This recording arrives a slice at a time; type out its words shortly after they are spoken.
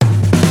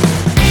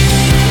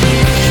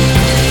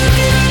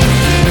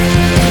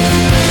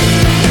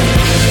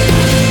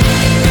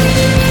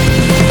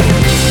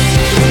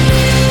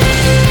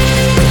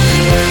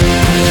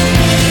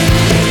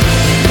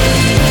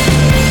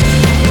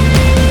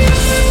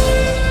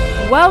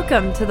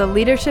Welcome to the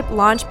Leadership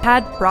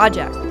Launchpad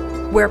Project,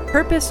 where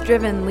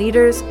purpose-driven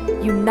leaders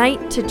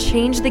unite to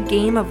change the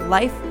game of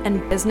life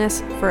and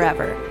business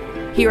forever.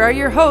 Here are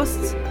your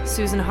hosts,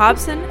 Susan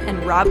Hobson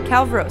and Rob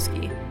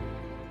Kalwarowski.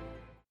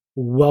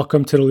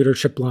 Welcome to the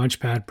Leadership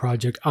Launchpad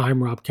Project.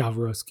 I'm Rob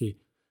Kalwarowski.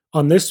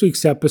 On this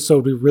week's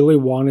episode, we really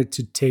wanted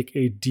to take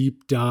a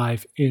deep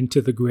dive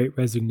into the Great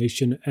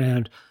Resignation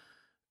and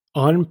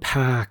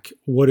unpack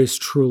what is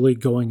truly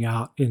going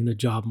out in the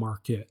job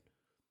market.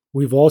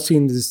 We've all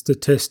seen the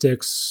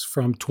statistics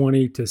from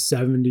 20 to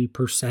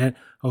 70%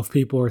 of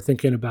people are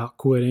thinking about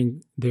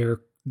quitting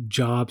their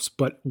jobs,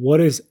 but what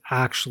is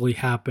actually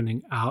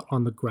happening out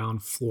on the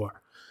ground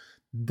floor?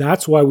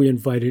 That's why we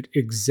invited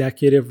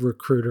executive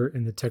recruiter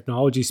in the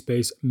technology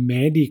space,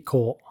 Mandy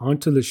Cole,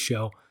 onto the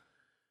show,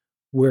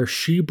 where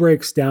she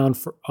breaks down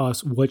for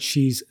us what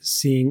she's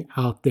seeing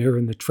out there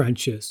in the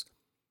trenches.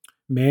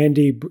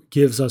 Mandy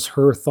gives us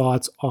her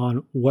thoughts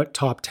on what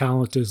top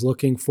talent is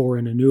looking for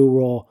in a new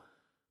role,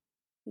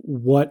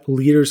 what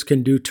leaders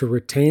can do to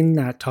retain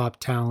that top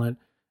talent,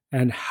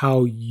 and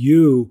how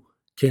you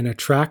can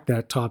attract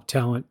that top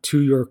talent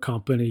to your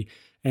company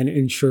and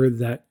ensure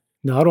that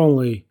not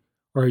only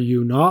are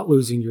you not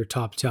losing your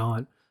top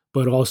talent,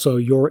 but also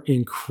you're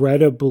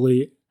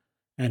incredibly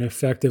and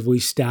effectively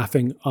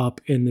staffing up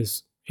in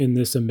this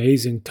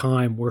amazing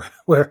time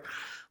where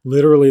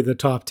literally the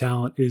top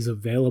talent is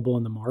available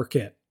in the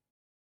market.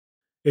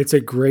 It's a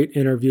great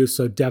interview,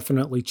 so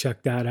definitely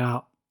check that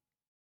out.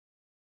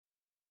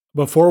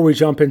 Before we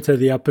jump into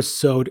the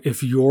episode,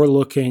 if you're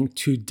looking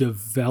to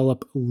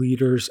develop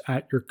leaders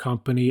at your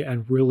company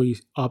and really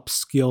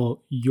upskill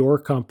your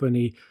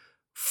company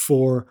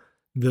for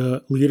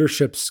the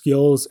leadership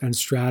skills and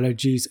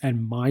strategies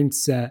and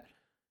mindset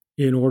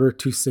in order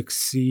to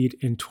succeed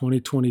in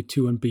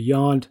 2022 and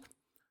beyond,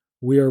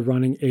 we are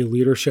running a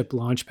Leadership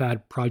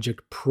Launchpad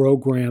Project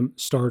program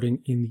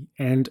starting in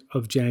the end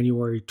of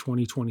January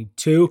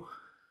 2022.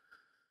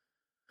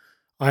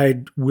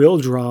 I will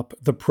drop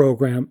the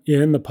program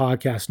in the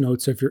podcast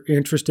notes. If you're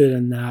interested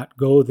in that,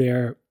 go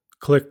there,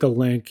 click the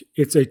link.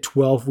 It's a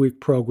 12-week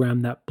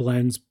program that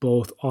blends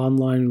both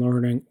online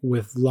learning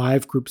with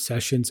live group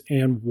sessions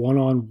and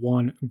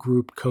one-on-one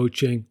group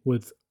coaching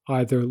with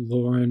either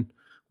Lauren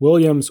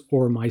Williams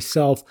or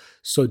myself.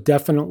 So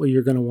definitely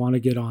you're going to want to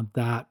get on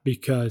that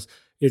because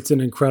it's an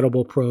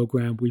incredible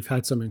program. We've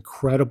had some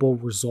incredible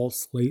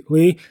results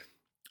lately,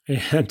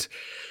 and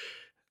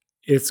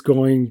it's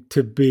going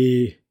to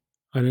be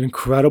an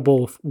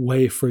incredible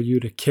way for you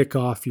to kick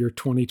off your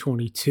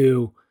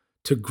 2022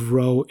 to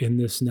grow in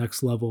this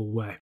next level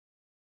way.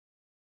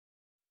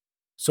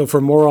 So for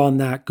more on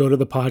that, go to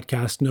the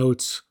podcast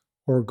notes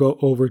or go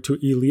over to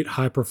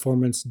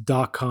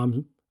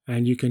elitehighperformance.com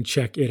and you can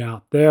check it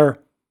out there.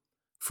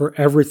 For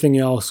everything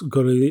else,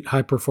 go to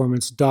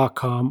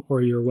elitehighperformance.com,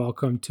 or you're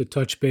welcome to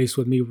touch base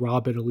with me,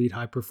 Rob at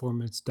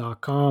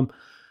elitehighperformance.com.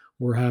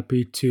 We're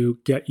happy to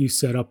get you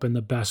set up in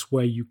the best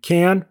way you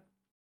can.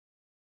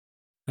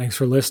 Thanks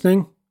for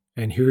listening,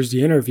 and here's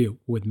the interview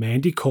with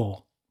Mandy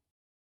Cole.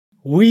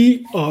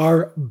 We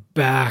are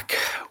back.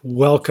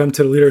 Welcome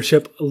to the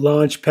Leadership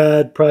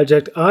Launchpad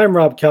Project. I'm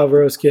Rob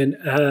Kalwarowski, and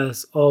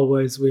as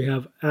always, we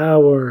have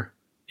our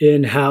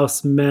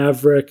in-house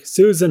maverick,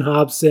 Susan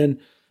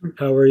Hobson.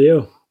 How are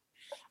you?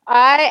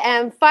 I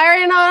am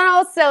firing on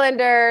all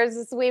cylinders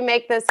as we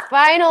make this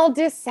final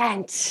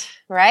descent,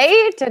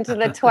 right, into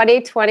the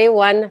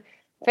 2021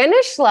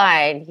 finish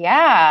line.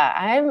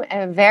 Yeah,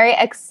 I'm very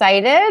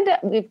excited.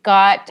 We've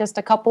got just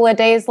a couple of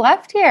days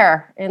left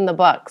here in the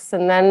books,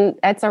 and then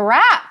it's a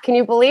wrap. Can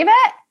you believe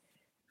it?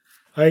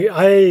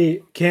 I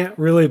can't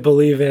really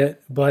believe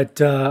it, but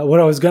what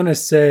I was going to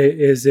say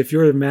is if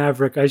you're the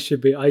Maverick, I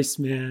should be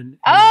Iceman.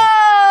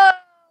 Oh!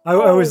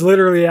 I was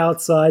literally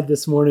outside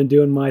this morning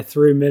doing my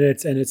 3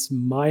 minutes, and it's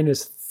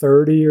minus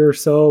 30 or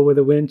so with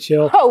a wind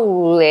chill.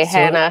 Holy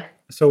Hannah.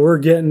 So we're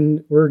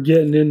getting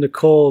in the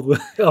cold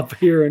up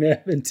here in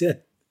Edmonton.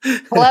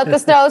 Pull out the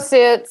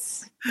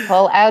snowsuits.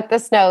 Pull out the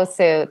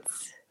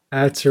snowsuits.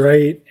 That's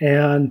right.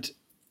 And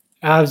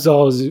as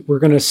always, we're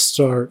going to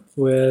start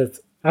with,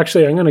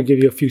 actually, I'm going to give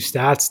you a few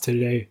stats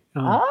today.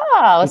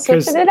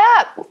 Switching it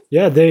up.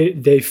 Yeah,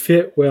 they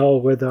fit well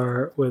with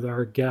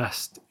our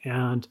guest.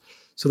 And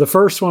so the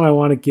first one I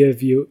want to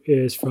give you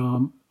is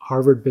from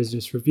Harvard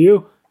Business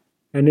Review.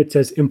 And it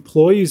says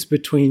employees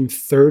between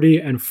 30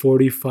 and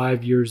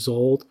 45 years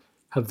old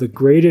have the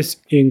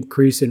greatest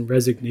increase in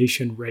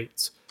resignation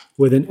rates,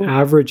 with an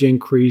average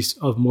increase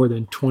of more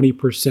than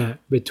 20%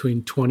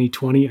 between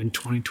 2020 and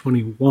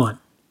 2021.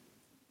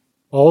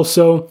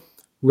 Also,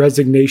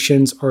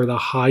 resignations are the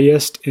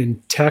highest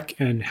in tech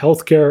and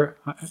healthcare.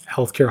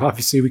 Healthcare,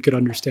 obviously, we could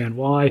understand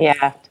why.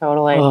 Yeah,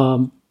 totally.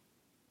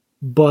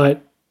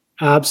 But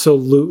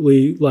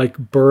absolutely, like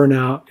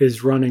burnout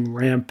is running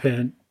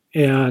rampant.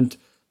 And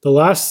the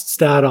last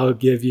stat I'll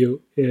give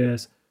you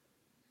is,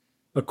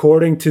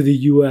 according to the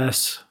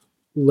U.S.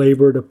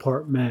 Labor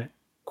Department,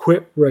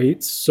 quit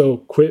rates, so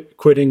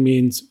quitting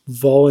means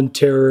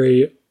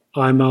voluntary,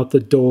 I'm out the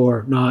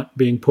door, not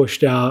being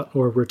pushed out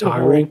or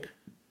retiring.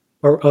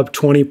 are up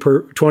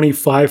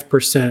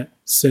 25%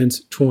 since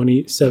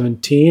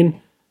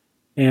 2017.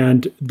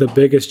 And the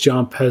biggest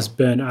jump has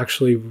been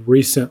actually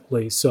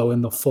recently, so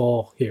in the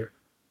fall here.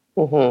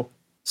 Mm-hmm.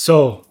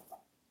 So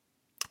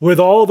with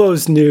all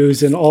those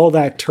news and all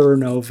that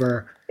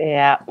turnover,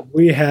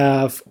 we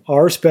have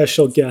our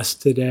special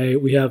guest today.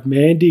 We have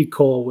Mandy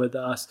Cole with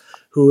us,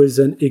 who is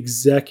an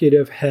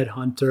executive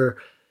headhunter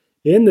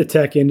in the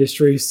tech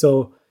industry.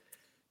 So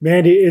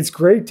Mandy, it's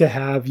great to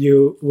have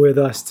you with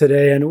us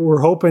today, and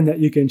we're hoping that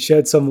you can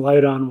shed some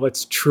light on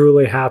what's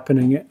truly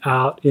happening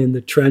out in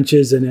the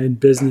trenches and in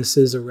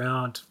businesses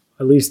around,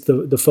 at least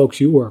the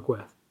folks you work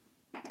with.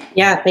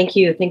 Yeah, thank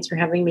you. Thanks for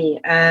having me.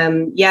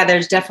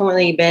 There's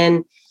definitely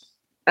been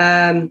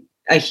a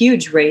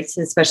huge race,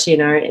 especially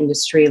in our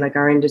industry. Like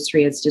our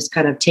industry has just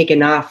kind of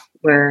taken off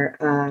where,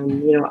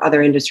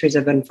 other industries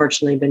have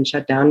unfortunately been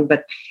shut down,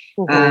 but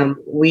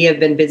we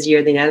have been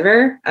busier than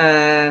ever.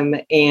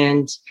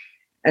 And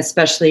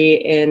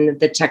especially in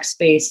the tech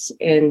space,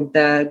 in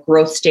the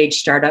growth stage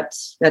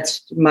startups.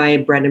 That's my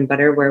bread and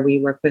butter, where we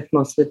work with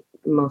most of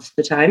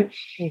the time.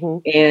 Mm-hmm.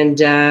 And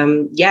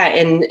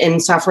in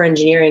software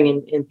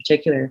engineering in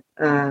particular,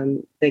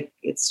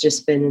 it's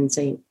just been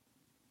insane.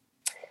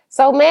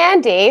 So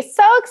Mandy,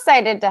 so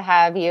excited to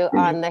have you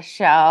on the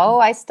show.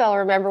 I still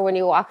remember when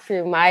you walked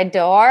through my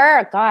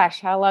door.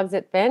 Gosh, how long's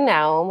it been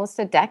now? Almost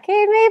a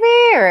decade,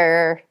 maybe,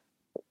 or.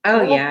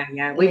 Oh, yeah.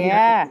 We've known each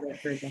other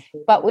for a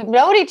decade. But we've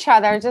known each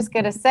other, just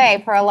going to say,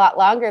 for a lot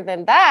longer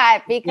than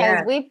that,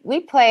 because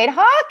we played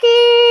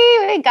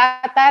hockey. We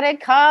got that in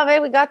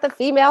common. We got the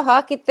female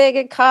hockey thing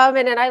in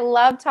common. And I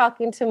love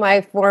talking to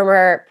my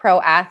former pro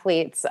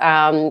athletes,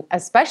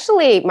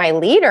 especially my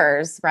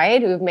leaders,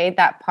 right, who've made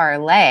that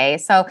parlay.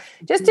 So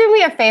just do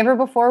me a favor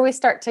before we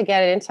start to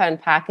get into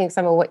unpacking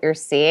some of what you're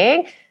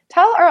seeing.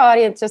 Tell our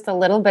audience just a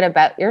little bit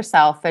about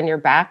yourself and your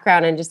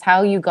background and just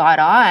how you got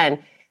on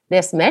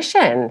this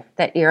mission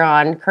that you're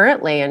on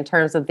currently in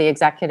terms of the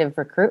executive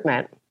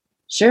recruitment.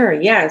 Sure.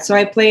 Yeah. So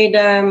I played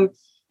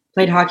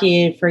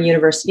hockey for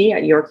university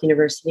at York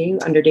University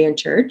under Dan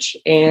Church.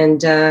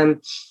 And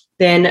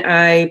then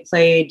I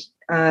played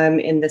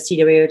in the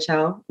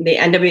CWHL,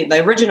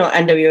 the original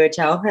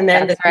NWHL, and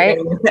then the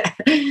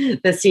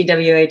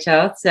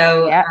CWHL.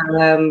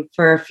 So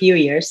for a few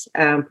years,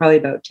 probably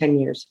about 10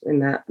 years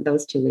in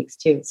those 2 leagues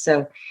too.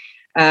 So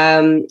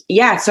so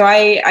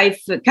I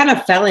kind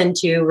of fell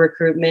into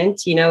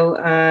recruitment, and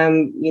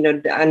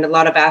a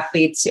lot of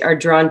athletes are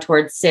drawn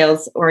towards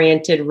sales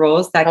oriented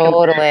roles, that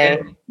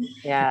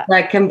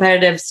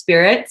competitive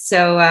spirit.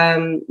 So,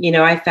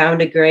 I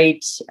found a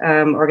great,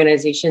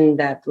 organization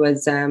that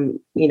was,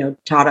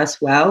 taught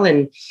us well,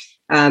 and,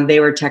 they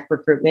were tech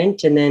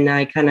recruitment. And then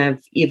I kind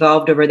of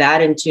evolved over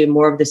that into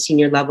more of the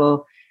senior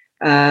level,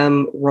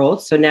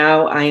 roles. So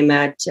now I'm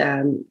at,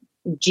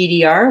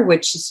 GDR,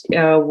 which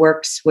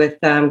works with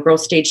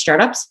growth stage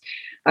startups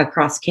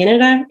across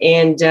Canada.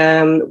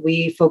 And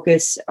we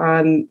focus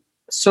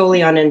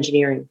solely on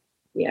engineering.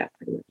 Yeah,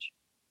 pretty much.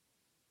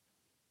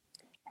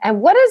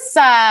 And what is,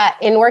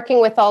 in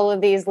working with all of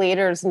these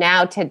leaders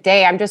now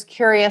today, I'm just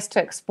curious to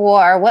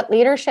explore what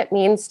leadership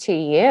means to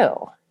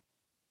you.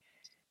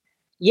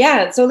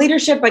 Yeah. So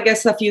leadership, I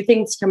guess a few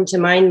things come to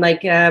mind.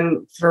 Like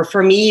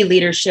for me,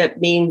 leadership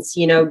means,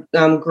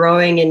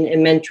 growing and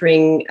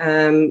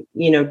mentoring,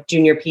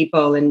 junior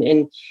people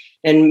and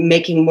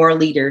making more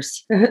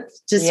leaders.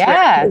 That's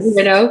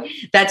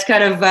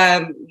kind of,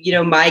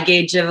 my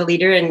gauge of a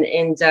leader.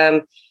 And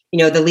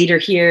the leader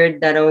here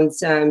that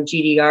owns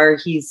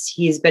GDR,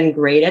 he's been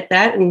great at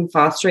that and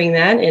fostering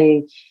that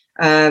and,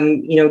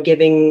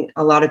 giving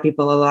a lot of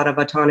people a lot of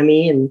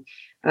autonomy and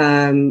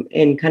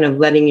kind of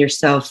letting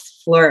yourself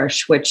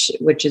flourish, which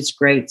is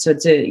great. So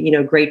it's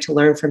great to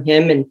learn from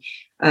him.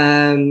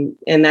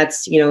 And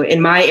that's,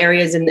 in my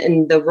areas and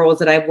in the roles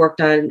that I've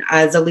worked on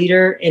as a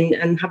leader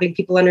and having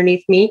people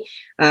underneath me,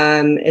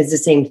 is the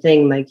same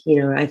thing. Like,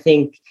 I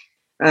think,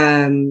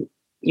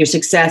 your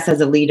success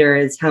as a leader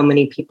is how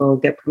many people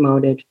get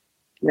promoted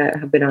that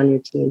have been on your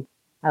team.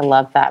 I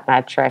love that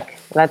metric.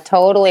 That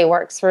totally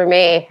works for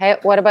me. Hey,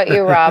 what about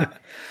you, Rob?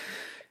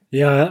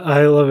 Yeah,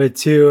 I love it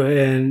too.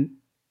 And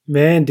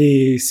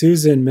Mandy,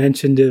 Susan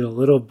mentioned it a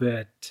little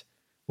bit.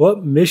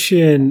 What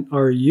mission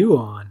are you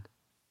on?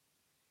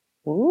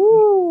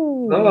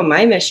 Ooh. Oh,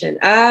 my mission.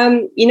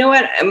 You know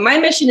what? My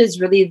mission is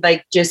really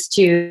like just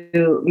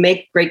to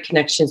make great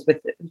connections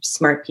with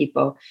smart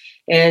people.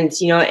 And,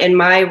 in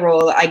my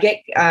role, I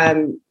get,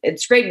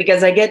 it's great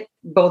because I get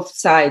both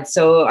sides.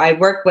 So I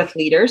work with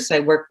leaders. I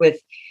work with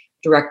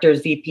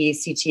directors,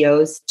 VPs,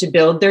 CTOs to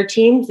build their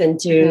teams and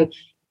to,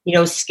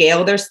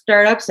 scale their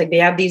startups. Like they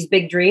have these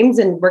big dreams,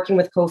 and working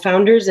with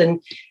co-founders and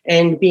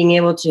being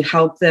able to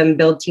help them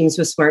build teams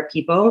with smart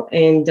people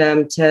and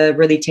to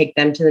really take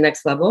them to the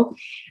next level.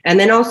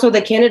 And then also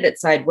the candidate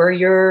side, where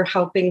you're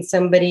helping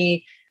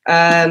somebody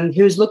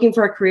who's looking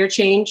for a career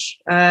change.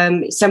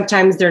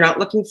 Sometimes they're not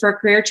looking for a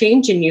career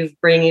change, and you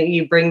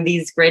bring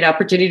these great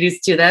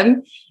opportunities to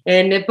them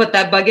and put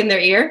that bug in their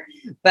ear.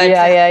 But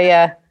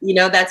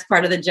that's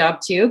part of the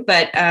job too.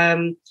 But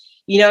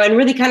and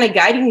really kind of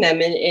guiding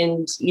them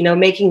and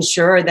making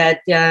sure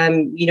that,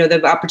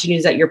 the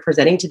opportunities that you're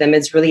presenting to them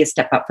is really a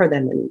step up for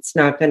them. And it's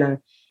not going to,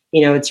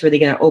 it's really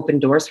going to open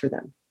doors for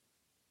them.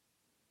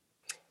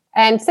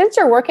 And since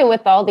you're working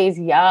with all these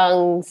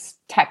young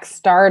tech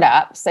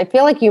startups, I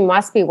feel like you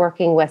must be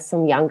working with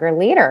some younger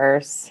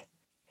leaders.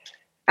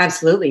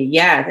 Absolutely.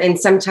 Yeah. And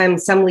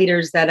sometimes some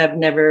leaders that have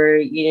never,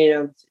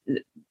 a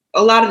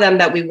lot of them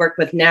that we work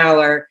with now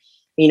are,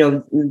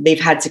 they've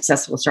had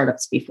successful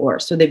startups before.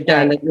 So they've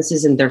done, like, this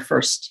isn't their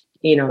first,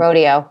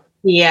 rodeo.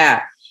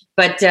 Yeah.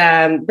 But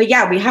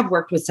yeah, we have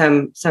worked with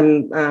some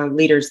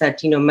leaders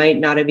that, might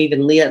not have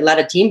even led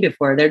a team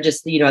before. They're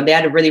just, they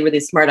had a really, really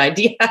smart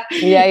idea.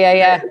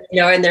 Yeah.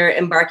 And they're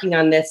embarking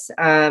on this,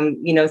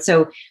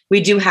 so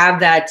we do have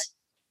that,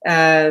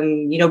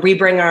 we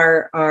bring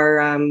our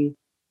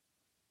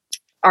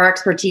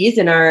expertise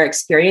and our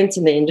experience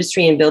in the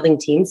industry and building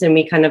teams, and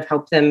we kind of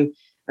help them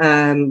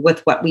with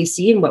what we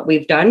see and what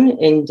we've done.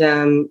 And,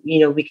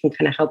 we can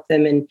kind of help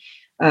them and,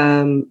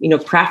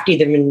 crafty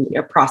them in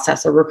a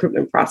process, a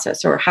recruitment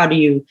process, or how do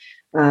you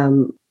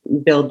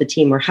build the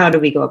team, or how do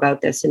we go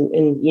about this?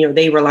 And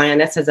they rely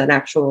on us as an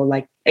actual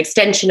like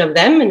extension of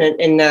them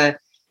and a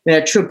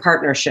true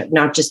partnership,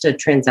 not just a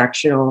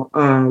transactional,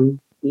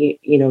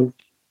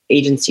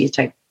 agency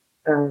type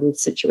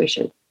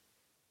situation.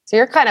 So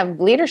you're kind of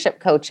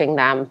leadership coaching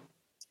them.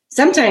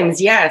 Sometimes,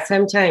 yeah.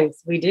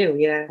 Sometimes we do,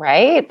 yeah.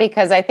 Right?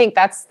 Because I think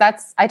that's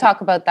I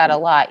talk about that a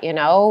lot,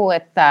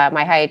 with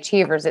my high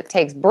achievers. It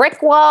takes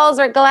brick walls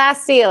or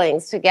glass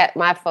ceilings to get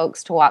my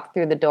folks to walk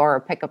through the door or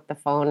pick up the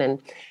phone and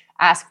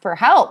ask for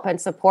help and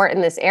support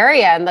in this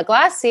area. And the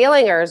glass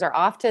ceilingers are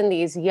often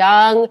these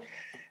young,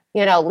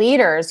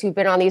 leaders who've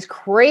been on these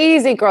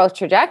crazy growth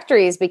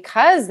trajectories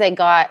because they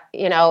got,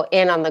 in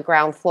on the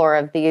ground floor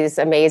of these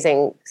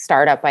amazing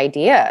startup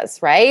ideas,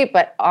 right?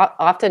 But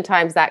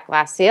oftentimes that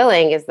glass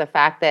ceiling is the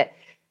fact that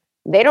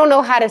they don't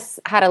know how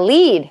to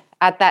lead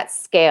at that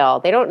scale.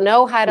 They don't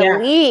know how to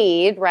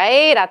lead,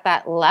 right, at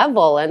that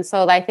level. And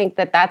so I think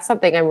that that's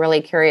something I'm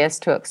really curious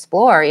to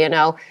explore,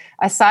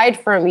 aside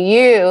from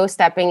you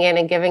stepping in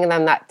and giving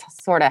them that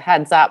sort of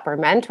heads up or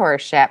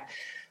mentorship.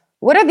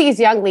 What are these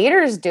young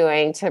leaders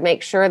doing to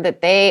make sure that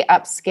they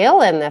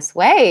upskill in this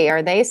way?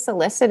 Are they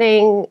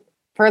soliciting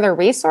further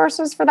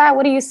resources for that?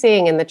 What are you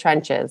seeing in the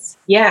trenches?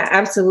 Yeah,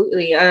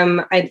 absolutely.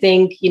 I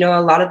think,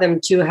 a lot of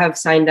them too have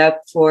signed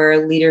up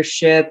for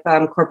leadership,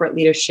 corporate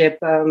leadership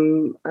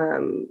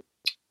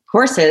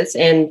courses.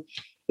 And,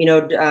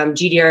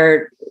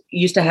 GDR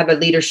used to have a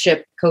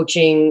leadership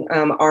coaching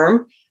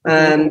arm.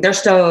 They're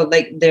still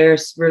they're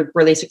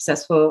really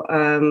successful.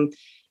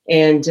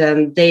 And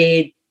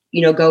they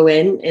go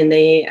in and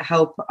they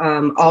help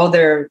all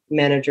their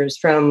managers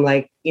from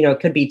it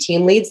could be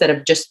team leads that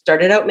have just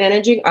started out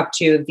managing up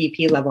to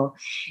VP level.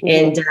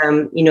 And,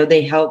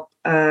 they help,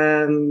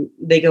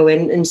 they go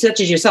in, and such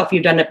as yourself,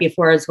 you've done it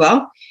before as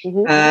well,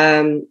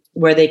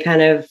 where they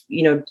kind of,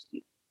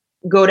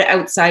 go to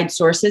outside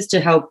sources to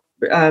help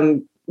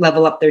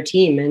level up their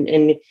team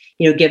and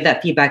give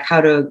that feedback, how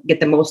to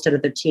get the most out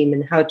of their team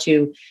and how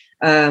to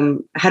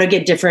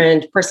get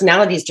different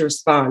personalities to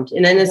respond.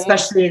 And then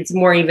especially it's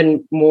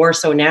even more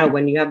so now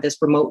when you have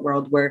this remote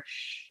world where,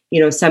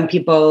 some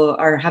people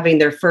are having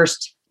their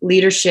first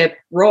leadership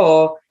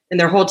role and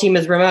their whole team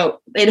is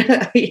remote,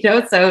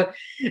 so,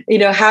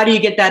 how do you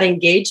get that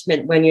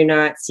engagement when you're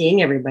not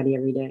seeing everybody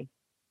every day?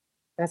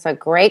 That's a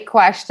great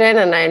question.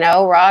 And I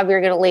know, Rob,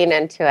 you're going to lean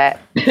into it.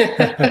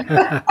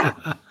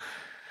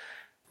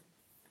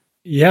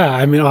 Yeah.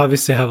 I mean,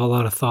 obviously I have a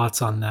lot of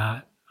thoughts on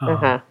that.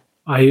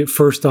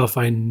 First off,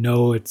 I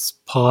know it's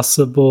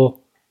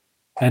possible,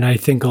 and I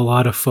think a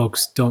lot of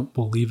folks don't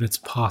believe it's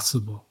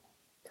possible.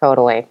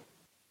 Totally.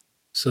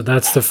 So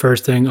that's the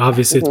first thing.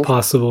 Obviously, it's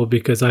possible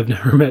because I've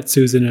never met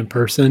Susan in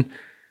person,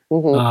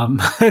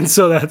 and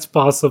so that's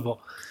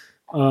possible.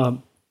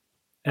 And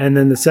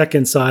then the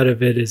second side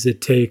of it is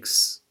it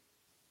takes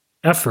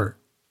effort,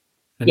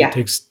 and it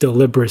takes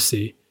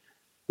deliberacy,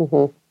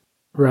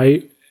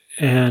 right?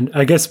 And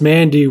I guess,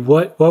 Mandy,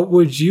 what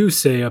would you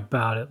say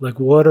about it? Like,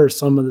 what are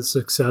some of the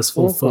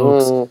successful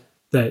folks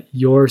that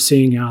you're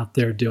seeing out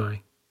there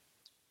doing?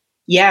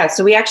 Yeah,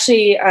 so we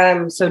actually,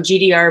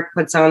 GDR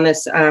puts on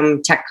this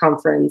tech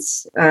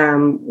conference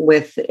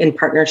in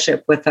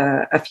partnership with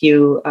a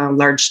few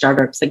large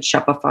startups, like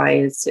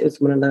Shopify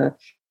is one of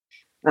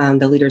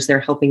the leaders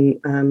there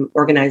helping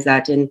organize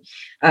that. And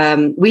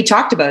we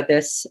talked about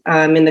this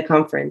in the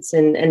conference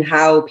and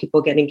how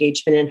people get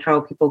engagement and how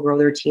people grow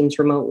their teams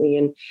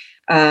remotely.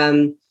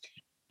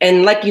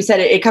 And like you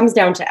said, it comes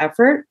down to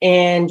effort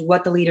and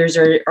what the leaders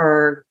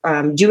are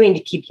doing to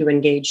keep you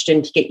engaged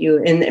and to get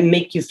you and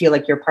make you feel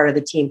like you're part of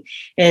the team.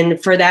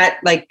 And for that,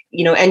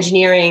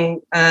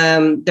 engineering,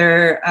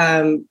 they're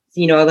a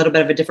little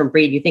bit of a different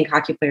breed. You think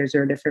hockey players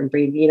are a different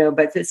breed,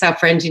 but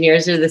software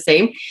engineers are the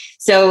same.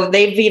 So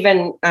they've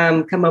even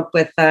come up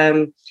with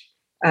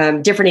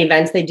different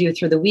events they do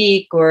through the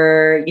week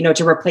or,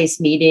 to replace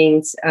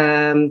meetings.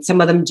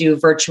 Some of them do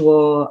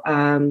virtual.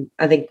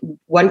 I think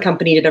one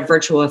company did a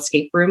virtual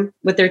escape room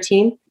with their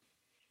team.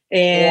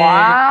 And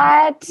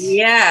What?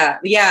 yeah,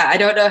 I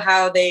don't know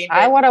how they.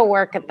 I want to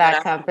work at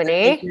that company.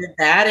 They did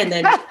that, and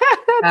then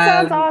that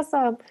sounds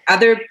awesome.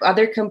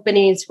 Other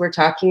companies were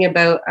talking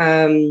about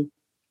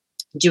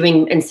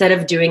doing, instead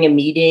of doing a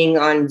meeting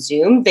on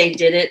Zoom, they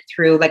did it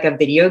through like a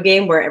video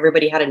game where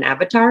everybody had an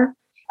avatar.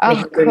 They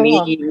had their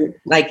meeting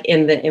like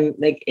in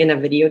a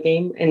video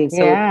game, and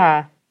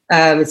so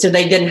so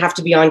they didn't have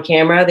to be on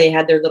camera. They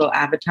had their little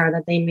avatar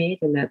that they made,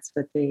 and that's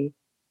what they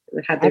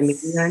had their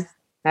meeting on.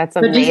 That's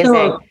amazing.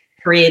 So just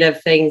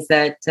creative things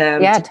that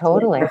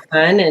totally are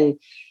fun, and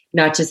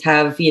not just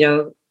have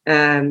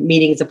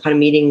meetings upon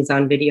meetings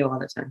on video all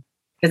the time.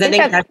 Because I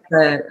think that's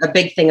a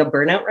big thing of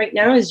burnout right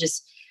now, is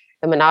just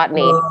the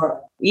monotony.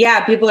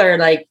 People are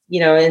like,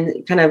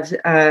 and kind of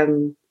a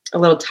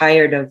little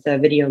tired of the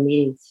video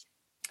meetings.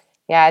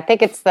 Yeah, I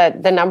think it's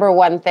the number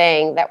one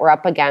thing that we're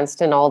up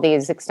against in all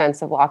these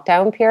extensive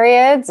lockdown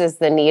periods is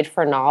the need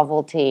for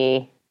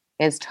novelty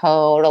is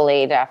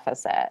totally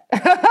deficit.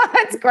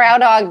 It's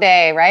Groundhog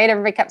Day, right?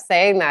 Everybody kept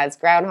saying that. It's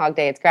Groundhog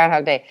Day. It's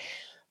Groundhog Day.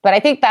 But I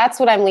think that's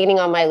what I'm leaning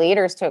on my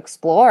leaders to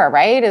explore,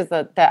 right? Is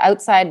the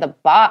outside the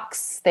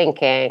box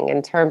thinking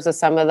in terms of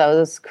some of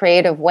those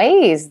creative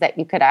ways that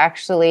you could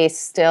actually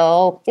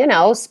still,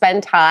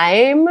 spend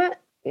time,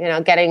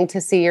 getting to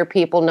see your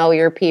people, know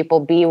your people,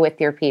 be with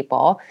your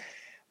people.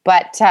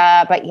 But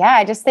yeah,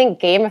 I just think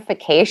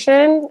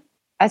gamification,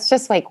 that's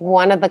just like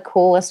one of the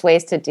coolest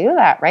ways to do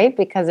that, right?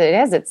 Because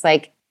it's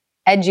like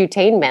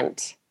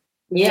edutainment.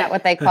 Yeah. Is that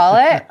what they call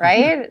it,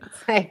 right?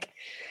 It's like,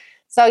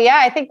 so yeah,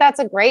 I think that's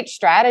a great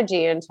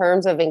strategy in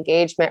terms of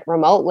engagement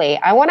remotely.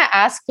 I want to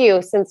ask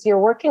you, since you're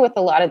working with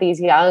a lot of these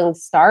young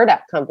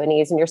startup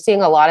companies and you're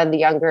seeing a lot of the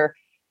younger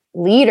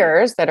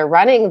leaders that are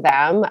running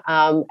them,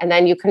 and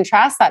then you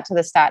contrast that to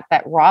the stat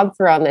that Rob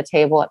threw on the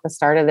table at the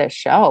start of this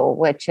show,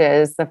 which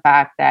is the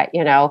fact that,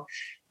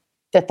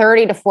 the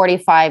 30 to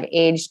 45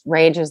 age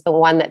range is the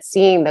one that's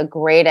seeing the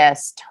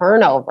greatest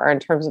turnover in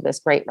terms of this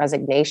great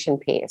resignation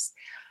piece.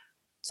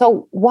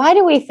 So why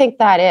do we think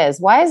that is?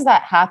 Why is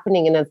that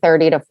happening in the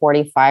 30 to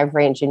 45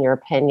 range, in your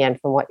opinion,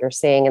 from what you're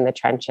seeing in the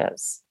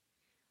trenches?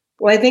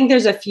 Well, I think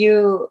there's a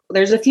few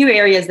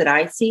areas that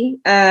I see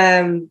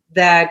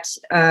that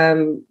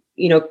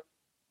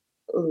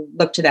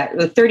look to that.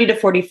 The 30 to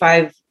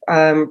 45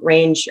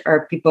 range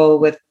are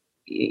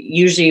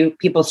usually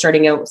people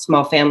starting out with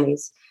small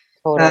families.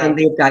 Totally.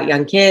 They've got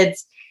young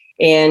kids.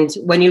 And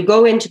when you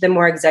go into the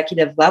more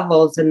executive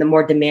levels and the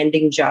more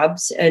demanding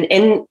jobs,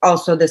 and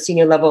also the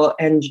senior level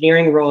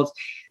engineering roles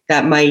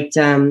that might,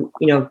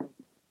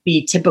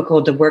 be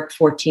typical to work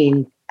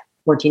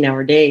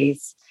 14-hour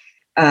days,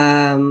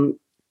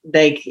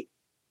 like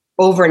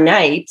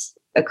overnight,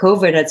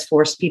 COVID has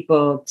forced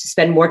people to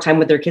spend more time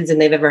with their kids than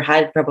they've ever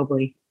had,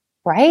 probably.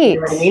 Right. You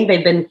know what I mean?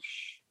 They've been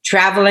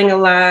traveling a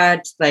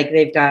lot, like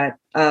they've got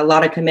a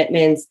lot of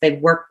commitments, they've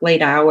worked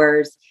late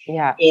hours.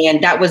 Yeah.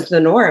 And that was the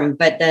norm.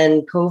 But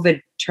then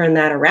COVID turned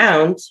that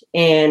around,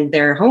 and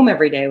they're home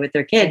every day with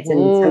their kids,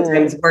 and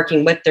sometimes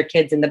working with their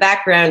kids in the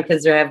background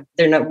because we're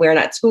not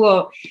at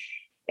school.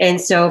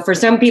 And so for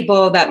some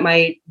people that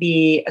might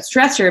be a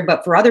stressor,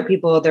 but for other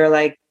people, they're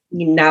like,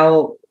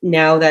 now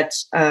that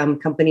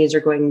companies are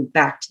going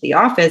back to the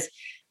office,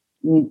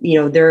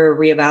 they're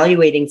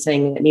reevaluating,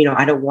 saying,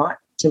 I don't want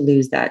to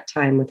lose that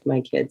time with my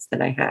kids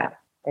that I have.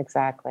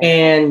 Exactly.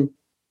 And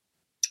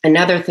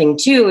another thing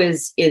too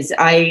is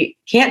I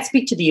can't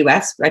speak to the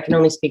US. I can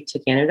only speak to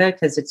Canada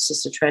because it's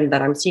just a trend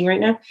that I'm seeing right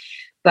now.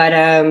 But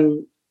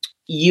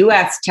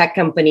US tech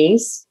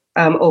companies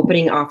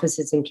opening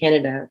offices in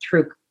Canada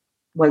through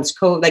once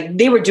COVID, like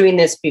they were doing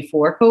this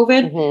before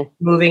COVID,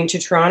 moving to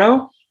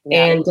Toronto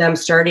and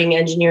starting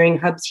engineering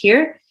hubs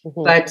here.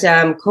 But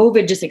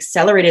COVID just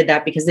accelerated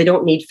that because they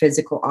don't need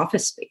physical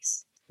office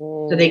space.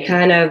 So they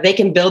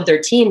can build their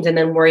teams and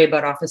then worry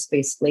about office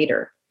space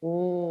later.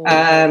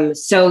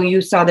 So you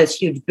saw this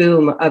huge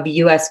boom of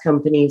US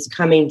companies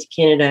coming to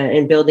Canada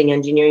and building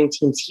engineering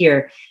teams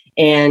here,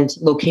 and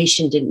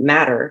location didn't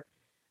matter.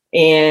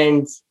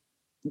 And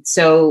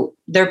so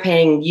they're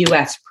paying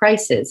US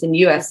prices and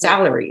US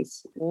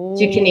salaries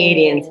to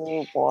Canadians.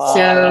 Wow.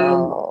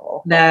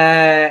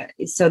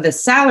 So the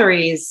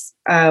salaries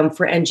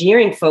for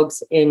engineering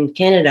folks in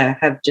Canada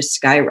have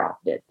just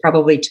skyrocketed,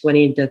 probably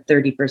 20 to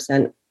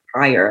 30%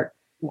 higher.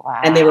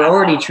 Wow. And they were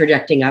already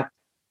trajecting up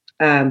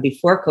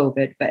before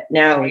COVID, but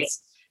now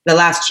it's the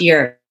last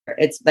year.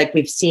 It's like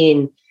we've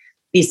seen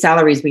these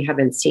salaries we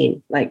haven't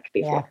seen like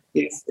before.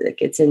 Yeah.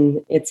 It's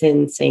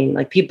insane.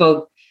 Like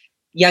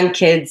young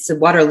kids,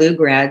 Waterloo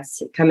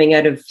grads coming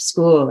out of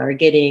school are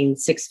getting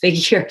 6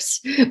 figures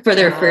for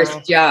their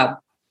first job.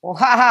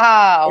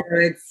 Wow.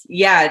 So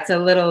it's a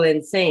little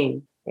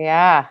insane.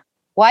 Yeah.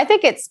 Well, I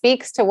think it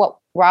speaks to what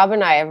Rob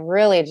and I have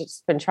really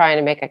just been trying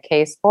to make a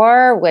case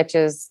for, which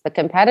is the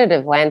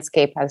competitive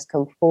landscape has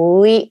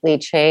completely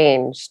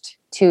changed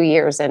 2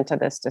 years into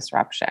this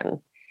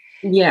disruption.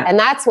 Yeah. And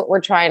that's what we're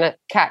trying to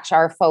catch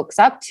our folks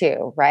up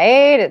to,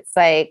 right? It's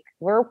like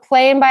we're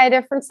playing by a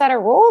different set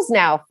of rules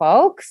now,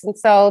 folks. And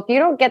so if you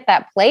don't get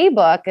that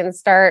playbook and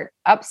start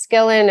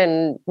upskilling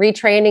and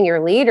retraining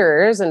your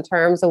leaders in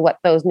terms of what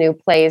those new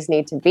plays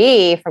need to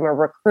be from a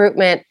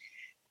recruitment,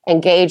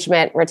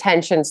 engagement,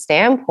 retention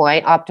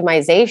standpoint,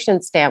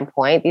 optimization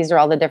standpoint, these are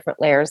all the different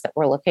layers that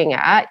we're looking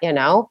at,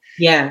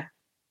 Yeah.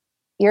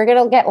 You're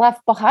going to get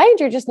left behind.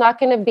 You're just not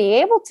going to be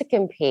able to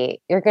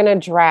compete. You're going to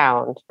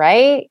drown,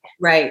 right?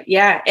 Right.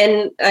 Yeah.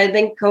 And I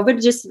think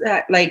COVID just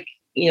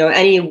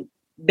any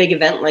big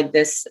event like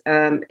this,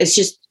 it's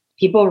just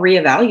people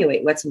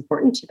reevaluate what's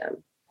important to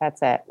them.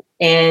 That's it.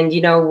 And,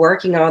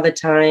 working all the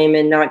time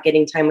and not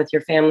getting time with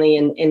your family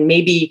and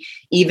maybe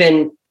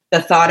even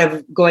the thought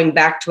of going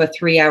back to a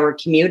 3-hour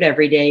commute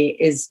every day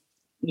is,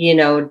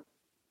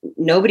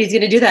 nobody's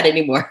going to do that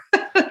anymore.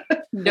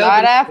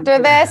 Not after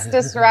this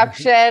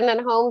disruption and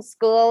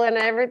homeschool and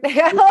everything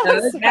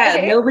else.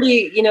 Right?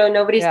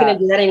 Nobody's going to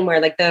do that anymore.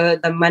 Like the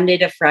Monday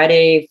to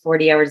Friday,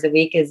 40 hours a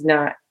week is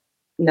not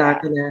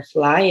going to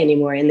fly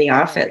anymore in the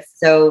office.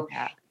 So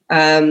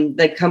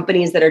the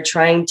companies that are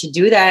trying to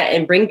do that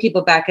and bring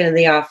people back into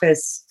the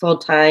office full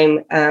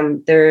time,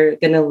 they're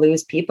going to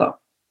lose people.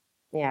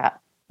 Yeah.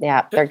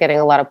 Yeah. They're getting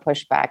a lot of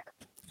pushback.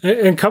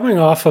 And coming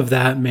off of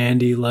that,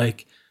 Mandy,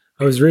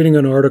 I was reading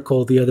an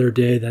article the other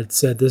day that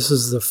said this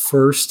is the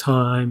first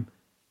time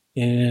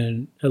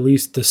in at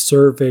least the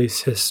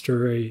survey's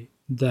history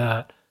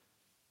that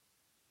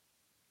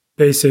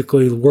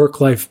basically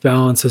work-life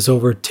balance has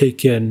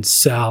overtaken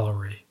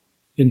salary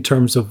in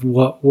terms of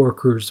what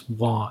workers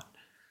want.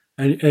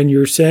 And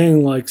you're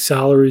saying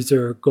salaries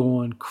are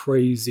going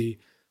crazy.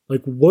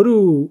 What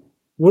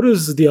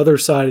is the other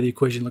side of the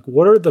equation?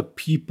 What are the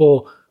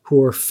people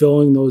who are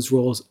filling those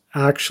roles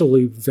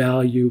actually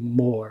value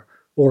more?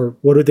 Or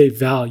what do they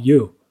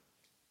value?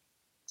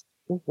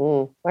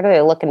 Mm-hmm. What are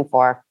they looking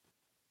for?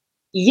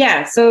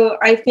 Yeah, so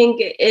I think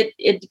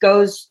it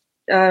goes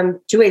 2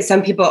 ways.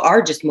 Some people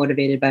are just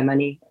motivated by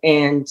money,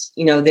 and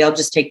they'll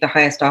just take the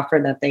highest offer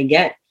that they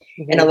get.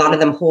 Mm-hmm. And a lot of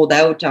them hold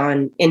out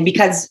on, and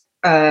because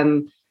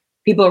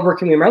people are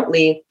working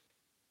remotely,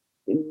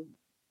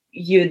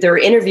 they're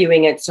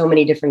interviewing at so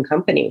many different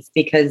companies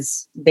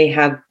because they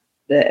have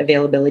the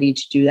availability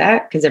to do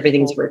that because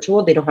everything's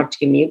virtual. They don't have to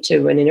commute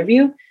to an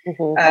interview.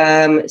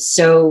 Mm-hmm.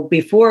 So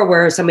before,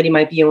 where somebody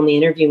might be only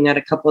interviewing at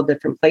a couple of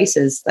different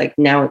places,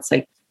 now it's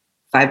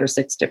 5 or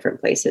 6 different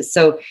places.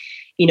 So,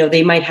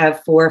 they might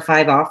have 4 or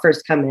 5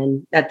 offers come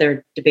in that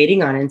they're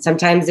debating on. And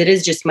sometimes it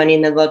is just money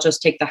and then they'll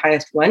just take the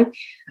highest one.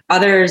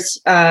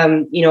 Others,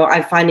 I'm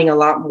finding a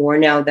lot more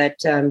now that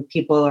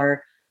people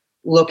are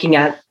looking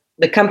at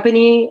the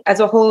company as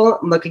a whole,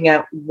 looking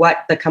at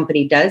what the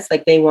company does.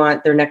 They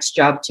want their next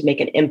job to make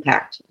an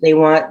impact. They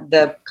want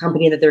the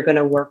company that they're going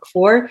to work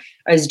for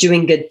is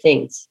doing good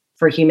things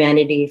for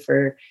humanity,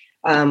 for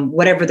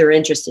whatever they're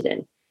interested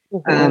in.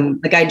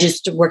 Mm-hmm. I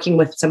just working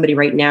with somebody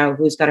right now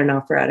who's got an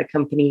offer at a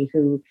company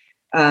who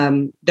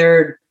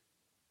they're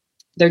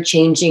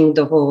changing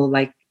the whole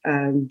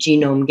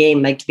genome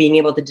game, being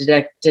able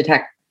to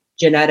detect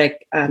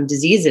genetic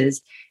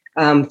diseases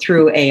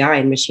through AI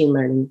and machine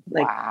learning.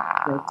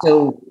 Wow.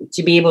 So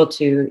to be able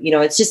to,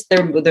 it's just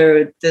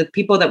they're the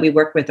people that we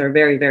work with are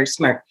very, very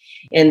smart,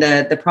 and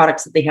the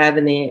products that they have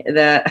and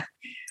the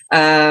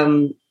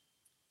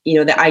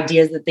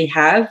ideas that they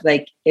have,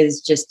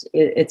 is just,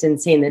 it's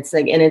insane. It's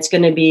and it's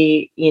going to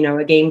be,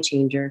 a game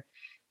changer.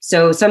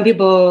 So some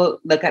people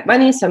look at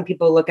money, some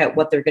people look at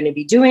what they're going to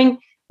be doing,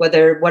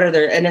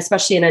 and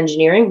especially in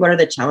engineering, what are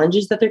the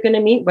challenges that they're going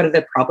to meet? What are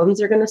the problems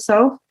they're going to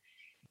solve?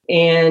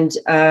 And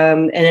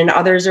then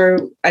others are,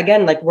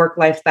 again,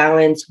 work-life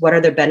balance. What are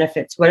the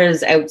benefits? What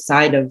is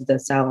outside of the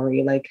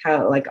salary?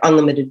 How,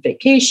 unlimited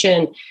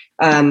vacation,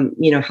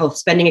 health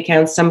spending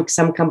accounts.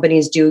 Some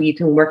companies do, you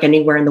can work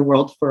anywhere in the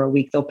world for a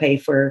week. They'll pay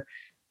for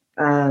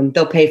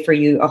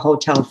you a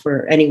hotel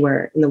for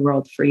anywhere in the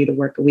world for you to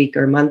work a week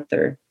or a month.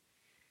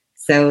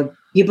 So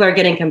people are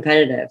getting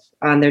competitive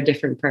on their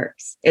different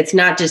perks. It's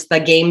not just the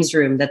games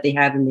room that they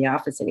have in the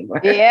office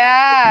anymore.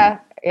 Yeah.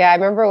 Yeah. I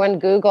remember when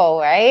Google,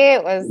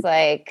 right, was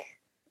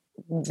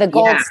the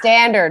gold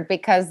standard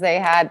because they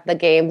had the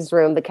games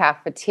room, the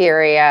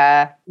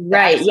cafeteria,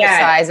 right?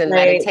 Exercise and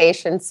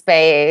meditation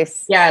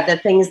space. Yeah, the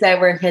things that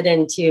were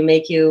hidden to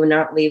make you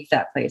not leave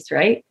that place,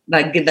 right?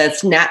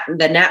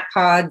 The nap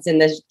pods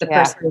and the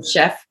personal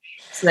chef,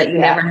 so that you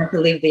never have to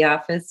leave the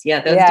office.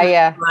 Yeah, those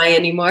don't fly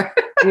anymore.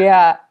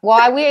 Yeah.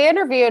 Well, we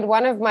interviewed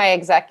one of my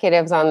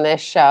executives on this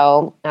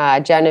show,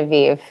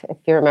 Genevieve, if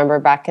you remember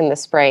back in the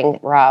spring,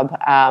 Rob.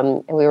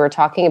 And we were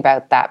talking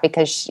about that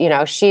because,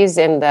 she's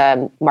in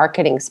the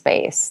marketing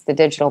space, the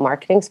digital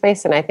marketing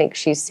space. And I think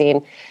she's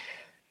seen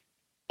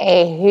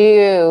a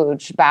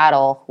huge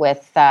battle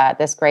with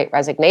this great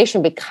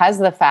resignation because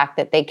of the fact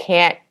that they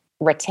can't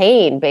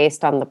retain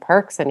based on the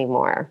perks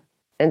anymore.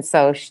 And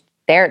so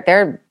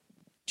they're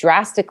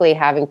drastically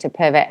having to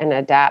pivot and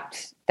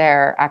adapt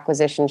their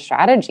acquisition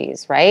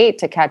strategies, right?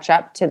 To catch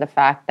up to the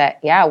fact that,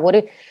 what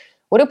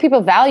do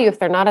people value if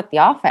they're not at the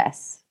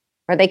office,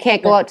 Or they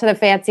can't go out to the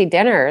fancy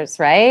dinners,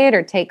 right?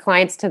 Or take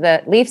clients to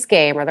the Leafs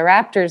game or the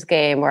Raptors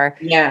game, or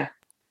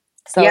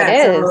So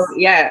it is. So,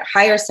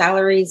 higher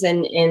salaries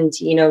and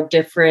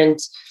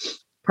different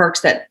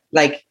perks that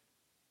like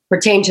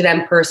pertain to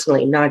them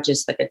personally, not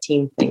just like a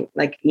team thing.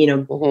 Like,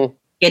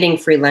 getting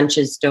free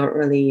lunches don't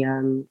really,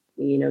 I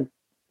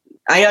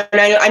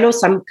know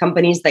some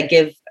companies that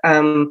give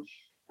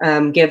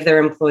their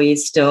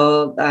employees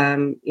still,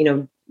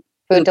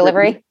 food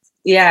delivery.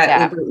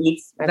 Uber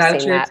Eats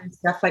vouchers and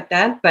stuff like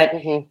that. But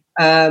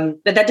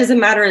that doesn't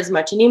matter as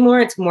much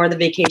anymore. It's more the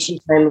vacation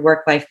time,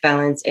 work-life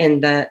balance,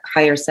 and the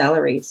higher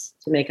salaries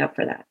to make up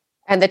for that.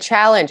 And the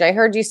challenge, I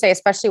heard you say,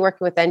 especially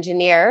working with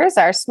engineers,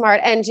 our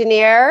smart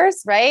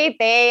engineers, right?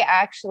 They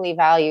actually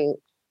value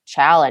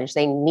challenge.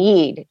 They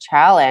need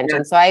challenge. Yeah.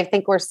 And so I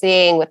think we're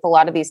seeing with a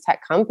lot of these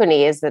tech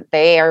companies that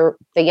the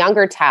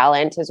younger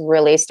talent is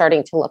really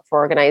starting to look for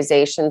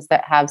organizations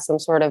that have some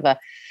sort of a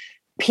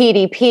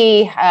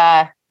PDP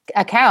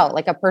account,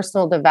 like a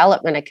personal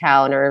development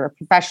account or a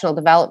professional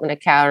development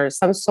account, or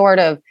some sort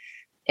of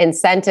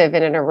incentive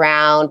in and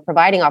around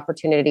providing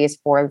opportunities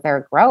for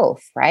their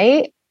growth,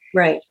 right?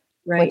 Right.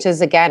 Which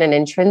is, again, an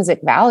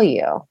intrinsic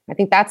value. I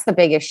think that's the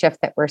biggest shift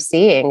that we're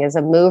seeing, is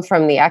a move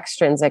from the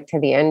extrinsic to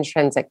the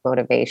intrinsic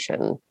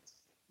motivation.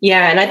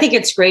 Yeah. And I think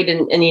it's great.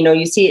 And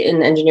you see it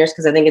in engineers,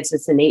 because I think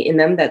it's innate in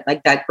them that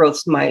like that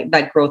growth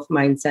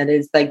mindset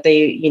is like,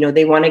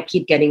 they want to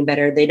keep getting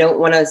better. They don't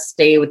want to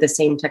stay with the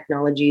same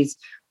technologies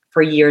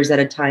for years at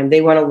a time.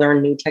 They want to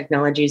learn new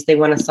technologies. They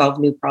want to solve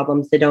new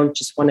problems. They don't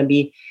just want to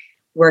be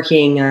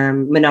working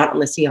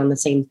monotonously on the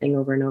same thing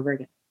over and over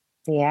again.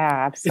 Yeah,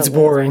 absolutely. It's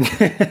boring.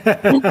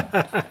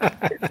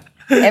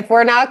 If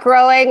we're not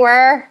growing,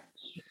 we're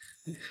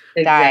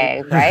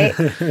dying, right?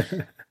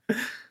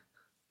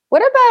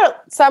 What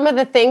about some of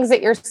the things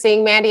that you're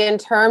seeing, Mandy, in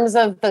terms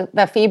of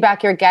the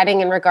feedback you're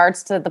getting in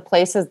regards to the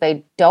places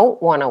they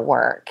don't want to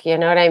work? You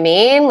know what I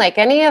mean? Like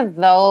any of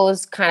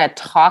those kind of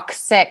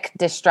toxic,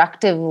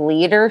 destructive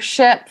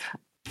leadership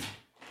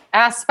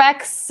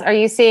aspects. Are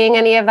you seeing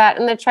any of that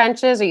in the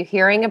trenches? Are you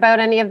hearing about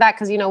any of that?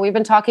 Because, we've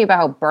been talking about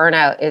how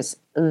burnout is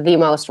the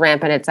most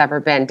rampant it's ever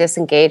been.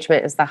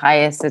 Disengagement is the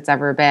highest it's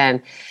ever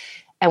been.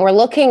 And we're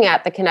looking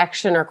at the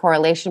connection or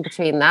correlation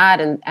between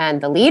that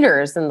and the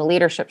leaders and the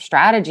leadership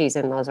strategies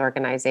in those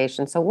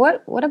organizations. So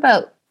what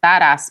about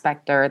that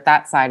aspect or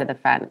that side of the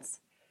fence?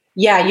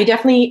 Yeah, you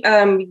definitely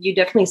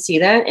see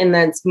that. And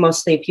that's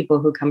mostly people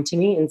who come to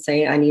me and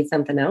say, I need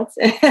something else.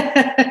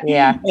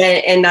 Yeah.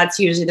 And that's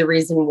usually the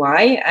reason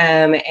why.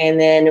 And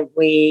then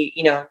we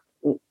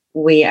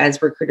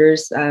as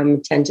recruiters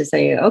tend to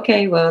say,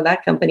 okay, well,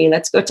 that company,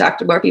 let's go talk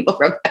to more people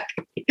from that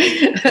company.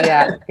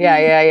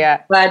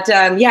 Yeah. But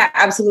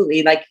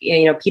absolutely. Like,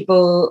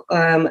 people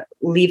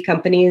leave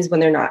companies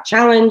when they're not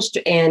challenged.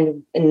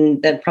 And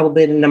that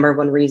probably the number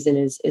one reason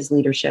is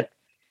leadership.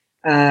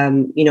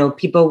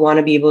 People want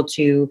to be able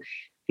to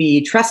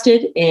be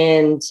trusted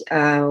and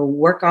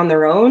work on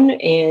their own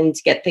and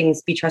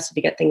be trusted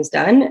to get things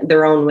done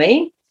their own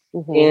way,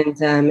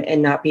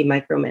 and not be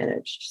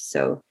micromanaged.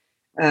 So,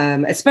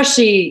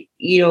 especially,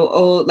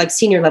 like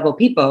senior level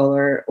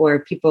people or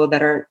people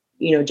that aren't,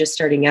 just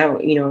starting out,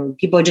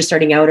 people just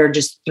starting out are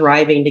just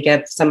thriving to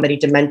get somebody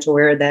to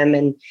mentor them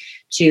and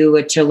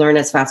to learn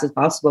as fast as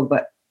possible.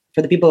 But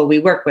for the people we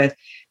work with,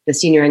 the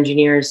senior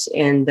engineers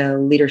and the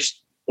leaders,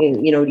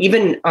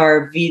 even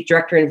our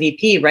director and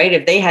VP, right?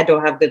 If they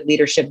don't have good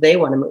leadership, they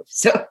want to move.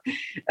 So,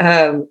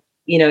 they're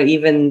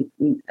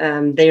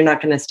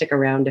not going to stick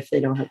around if they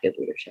don't have good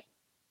leadership.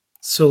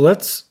 So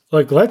let's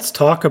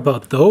talk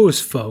about those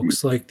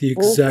folks, like the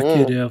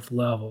executive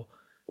level.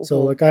 So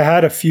like I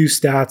had a few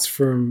stats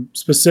from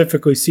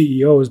specifically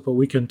CEOs, but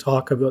we can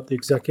talk about the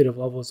executive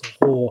level as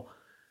a whole.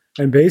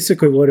 And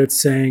basically what it's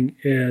saying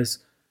is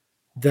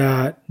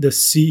that the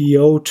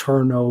CEO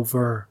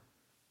turnover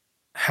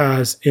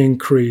has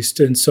increased.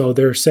 And so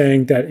they're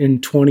saying that in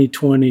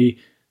 2020,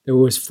 there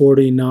was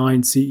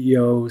 49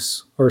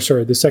 CEOs,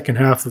 the second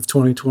half of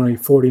 2020,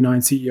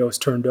 49 CEOs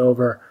turned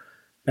over.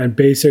 And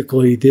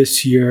basically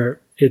this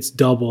year, it's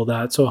double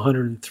that, so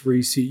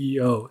 103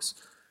 CEOs.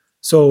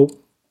 So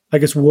I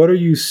guess, what are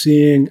you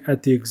seeing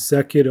at the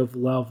executive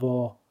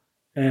level,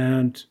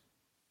 and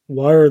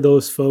why are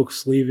those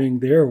folks leaving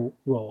their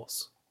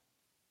roles?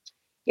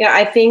 Yeah,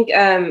 I think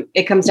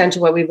it comes down to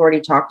what we've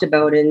already talked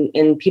about,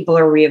 and people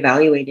are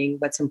reevaluating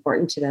what's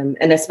important to them,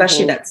 and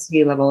especially that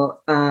C level.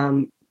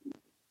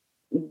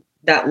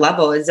 That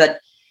level is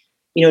that,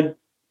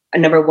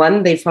 number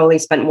one, they've probably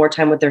spent more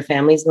time with their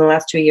families in the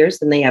last 2 years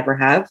than they ever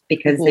have,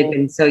 because they've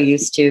been so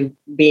used to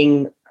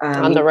being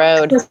on the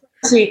road.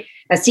 Especially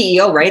a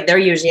CEO, right? They're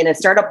usually in a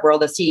startup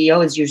world. A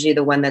CEO is usually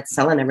the one that's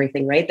selling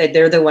everything, right?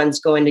 They're the ones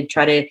going to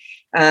try to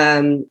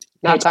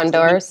knock on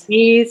doors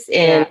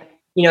and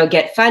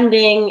get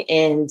funding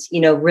and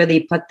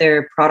really put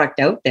their product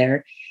out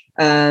there.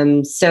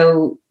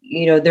 So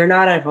they're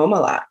not at home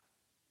a lot.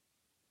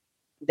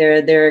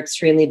 They're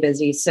extremely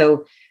busy.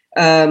 So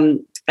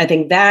I I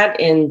think that,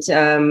 and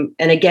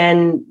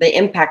again, the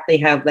impact they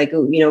have, like,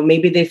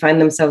 maybe they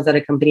find themselves at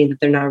a company that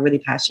they're not really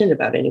passionate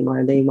about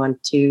anymore. They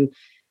want to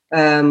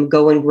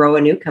go and grow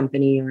a new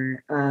company,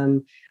 or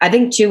I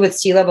think too with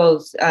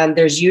C-levels,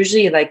 there's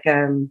usually like,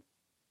 in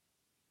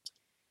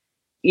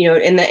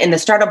the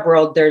startup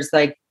world, there's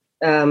like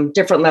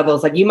different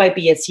levels. Like you might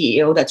be a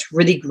CEO that's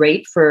really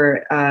great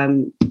for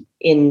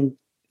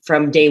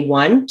from day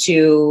one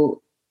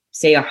to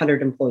say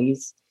 100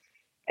 employees,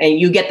 and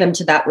you get them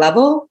to that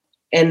level.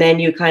 And then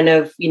you kind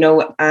of,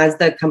 as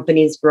the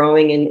company is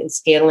growing and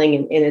scaling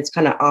and it's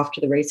kind of off to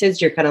the races,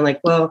 you're kind of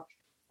like, well,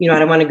 I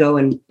don't want to go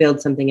and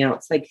build something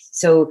else. Like,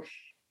 so,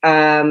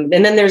 and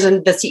then there's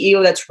the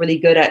CEO that's really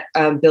good at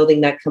building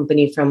that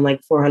company from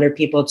like 400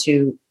 people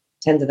to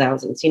tens of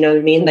thousands. You know what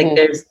I mean? Mm-hmm. Like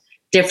there's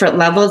different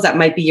levels that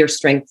might be your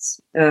strengths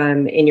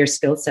in your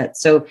skill set.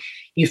 So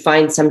you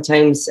find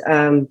sometimes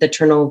the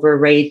turnover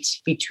rate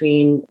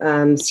between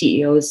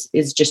CEOs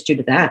is just due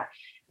to that.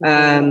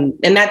 And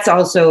that's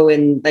also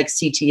in like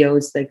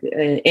CTOs, like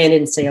and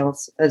in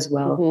sales as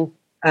well.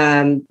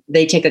 Mm-hmm.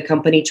 They take a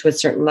company to a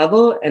certain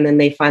level, and then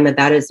they find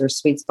that is their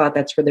sweet spot.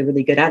 That's where they're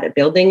really good at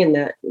building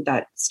in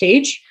that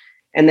stage,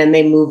 and then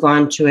they move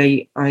on to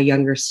a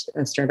younger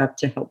startup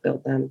to help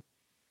build them.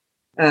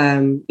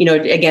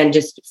 Again,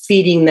 just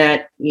feeding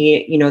that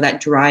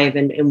that drive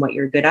and what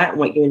you're good at and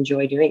what you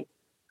enjoy doing.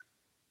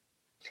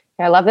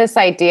 I love this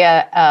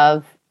idea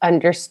of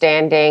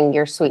understanding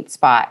your sweet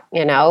spot.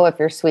 If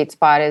your sweet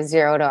spot is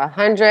 0 to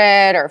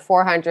 100 or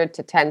 400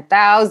 to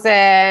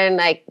 10,000,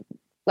 like,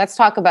 let's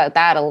talk about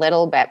that a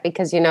little bit,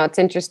 because, it's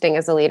interesting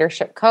as a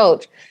leadership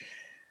coach.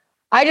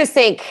 I just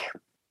think,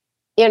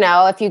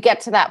 if you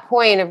get to that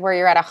point of where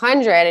you're at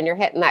 100 and you're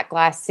hitting that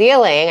glass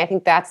ceiling, I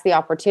think that's the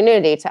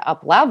opportunity to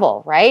up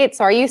level, right?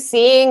 So are you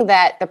seeing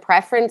that the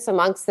preference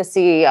amongst the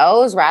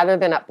CEOs rather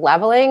than up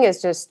leveling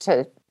is just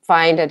to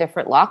find a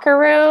different locker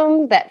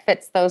room that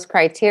fits those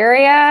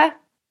criteria?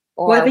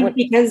 Well, I think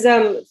because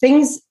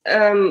things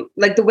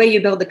like the way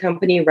you build a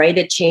company, right?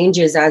 It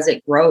changes as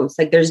it grows.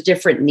 Like there's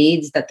different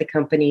needs that the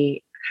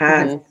company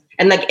has. Mm-hmm.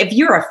 And like if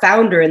you're a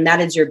founder and that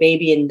is your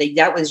baby and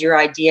that was your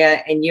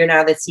idea and you're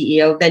now the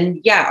CEO,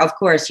 then yeah, of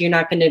course, you're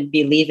not going to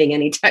be leaving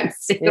anytime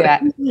soon.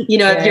 Yeah.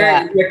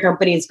 If your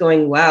company is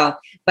going well.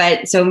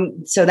 But so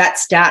that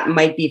stat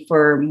might be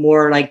for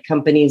more like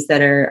companies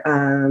that are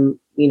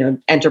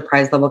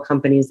enterprise level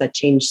companies that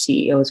change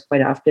CEOs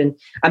quite often.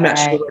 I'm not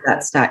sure where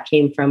that stat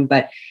came from,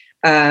 but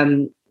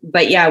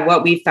yeah,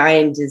 what we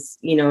find is,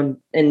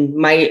 in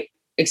my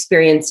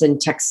experience in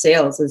tech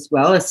sales as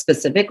well as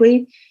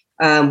specifically,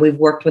 we've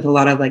worked with a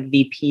lot of like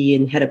VP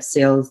and head of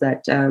sales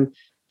that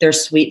their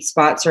sweet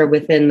spots are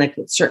within like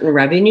certain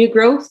revenue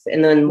growth.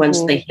 And then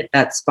once they hit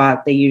that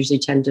spot, they usually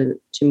tend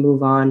to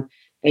move on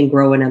and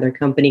grow another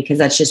company, because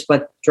that's just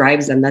what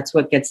drives them. That's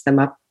what gets them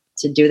up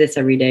to do this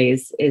every day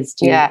is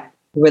to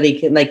really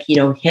hit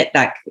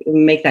that,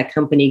 make that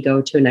company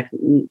go to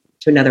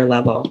another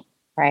level.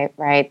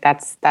 Right.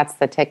 That's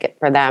the ticket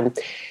for them.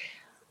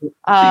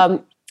 I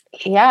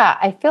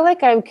feel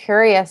like I'm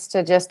curious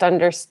to just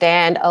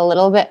understand a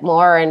little bit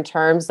more in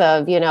terms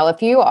of,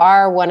 if you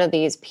are one of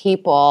these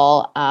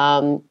people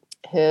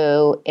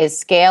who is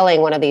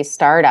scaling one of these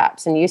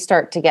startups and you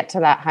start to get to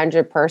that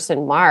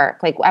 100-person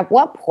mark, like at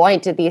what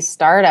point did these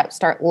startups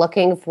start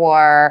looking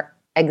for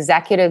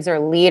executives or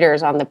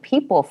leaders on the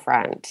people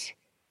front?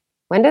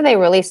 When do they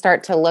really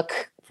start to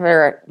look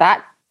for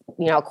that,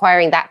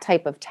 acquiring that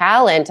type of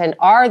talent? And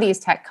are these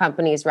tech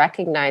companies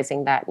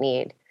recognizing that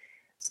need?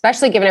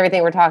 Especially given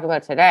everything we're talking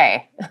about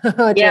today,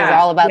 which is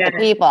all about the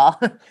people.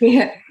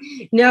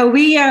 No,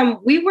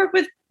 we work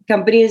with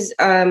companies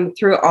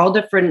through all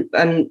different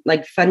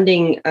like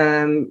funding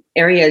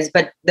areas,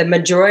 but the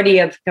majority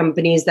of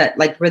companies that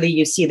like really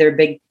you see their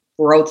big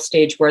growth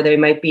stage where they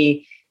might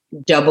be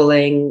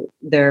doubling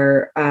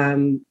their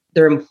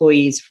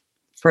employees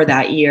for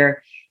that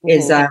year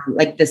is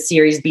like the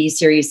Series B,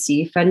 Series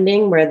C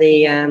funding, where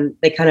they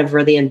kind of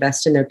really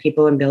invest in their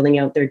people and building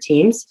out their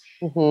teams.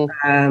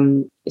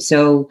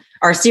 So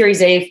our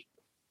Series A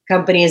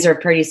companies are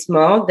pretty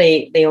small.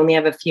 They only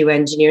have a few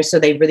engineers, so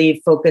they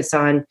really focus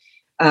on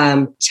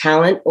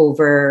talent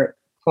over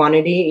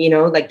quantity.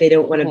 Like they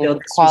don't want to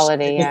build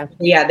quality.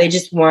 They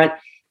just want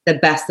the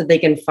best that they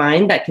can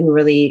find that can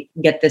really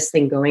get this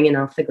thing going and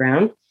off the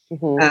ground.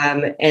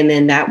 And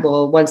then that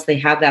will, once they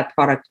have that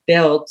product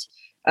built,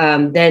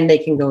 then they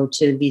can go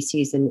to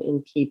VCs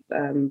and keep.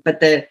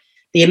 But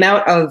the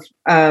amount of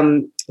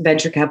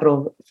venture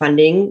capital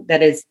funding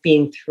that is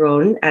being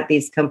thrown at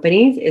these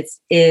companies, it's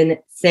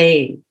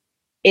insane.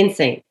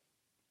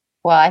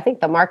 Well, I think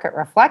the market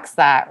reflects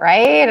that,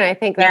 right? And I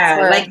think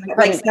that's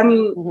where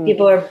some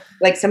people are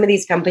like, some of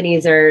these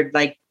companies are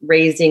like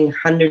raising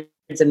hundreds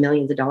of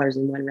millions of dollars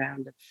in one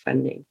round of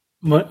funding.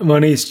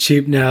 Money's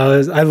cheap now.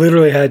 I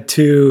literally had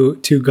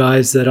two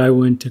guys that I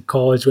went to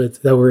college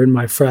with that were in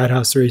my frat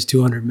house raise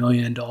 $200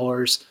 million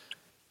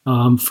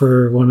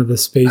for one of the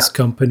space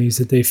companies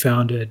that they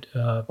founded.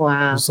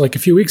 Wow. It was like a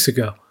few weeks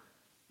ago.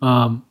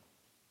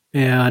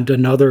 And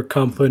another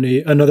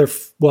company,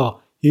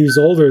 he was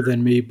older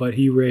than me, but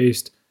he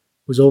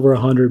was over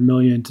 100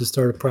 million to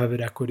start a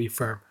private equity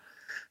firm.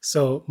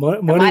 So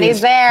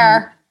money's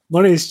there.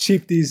 Money is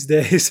cheap these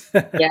days.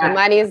 Yeah, the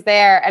money's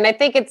there. And I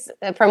think it's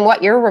from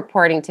what you're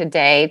reporting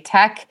today,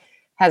 tech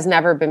has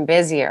never been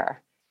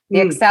busier. The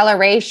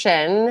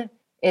acceleration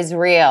is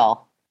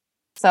real.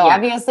 So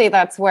obviously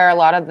that's where a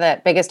lot of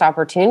the biggest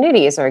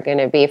opportunities are going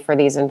to be for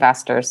these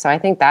investors. So I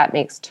think that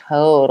makes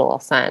total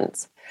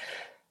sense.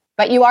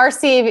 But you are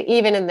seeing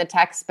even in the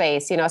tech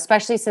space,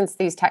 especially since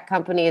these tech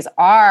companies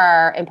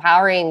are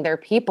empowering their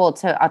people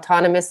to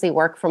autonomously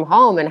work from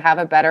home and have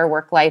a better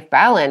work-life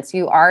balance,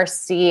 you are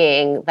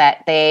seeing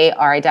that they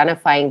are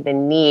identifying the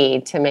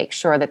need to make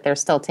sure that they're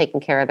still taking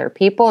care of their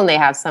people and they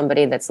have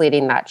somebody that's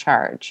leading that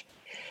charge.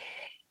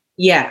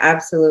 Yeah,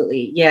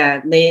 absolutely.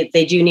 Yeah,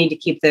 they do need to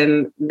keep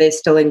they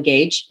still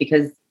engaged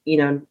because,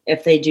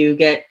 if they do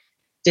get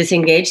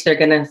disengaged, they're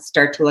going to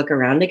start to look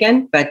around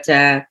again. But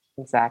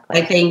exactly.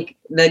 I think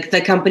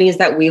the companies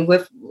that we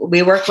work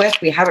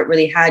with, we haven't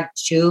really had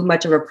too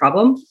much of a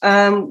problem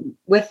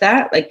with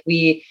that. Like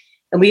we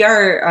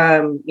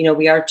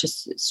are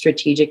just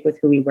strategic with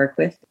who we work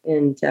with,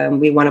 and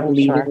we want to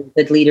believe in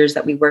the leaders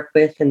that we work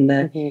with and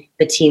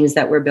the teams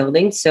that we're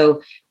building.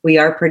 So we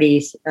are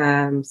pretty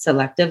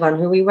selective on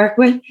who we work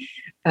with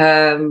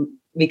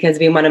because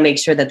we want to make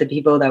sure that the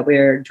people that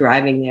we're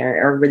driving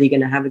there are really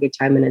going to have a good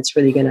time and it's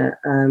really going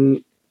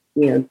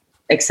to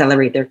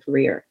accelerate their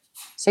career.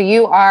 So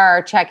you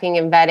are checking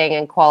and vetting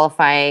and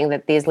qualifying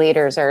that these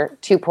leaders are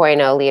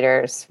 2.0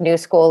 leaders, new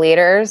school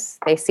leaders.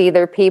 They see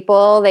their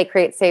people, they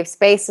create safe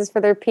spaces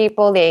for their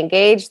people, they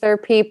engage their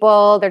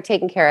people, they're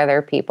taking care of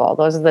their people.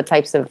 Those are the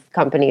types of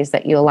companies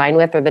that you align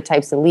with or the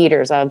types of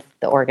leaders of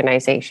the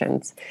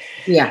organizations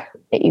that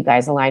you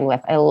guys align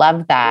with. I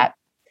love that.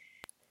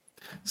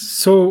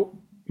 So,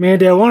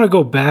 Mandy, I want to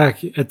go back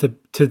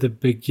to the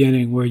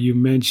beginning where you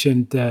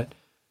mentioned that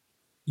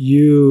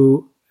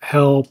you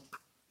help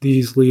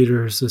these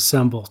leaders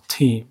assemble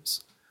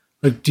teams.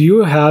 Like, do you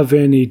have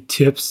any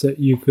tips that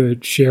you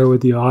could share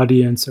with the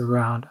audience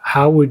around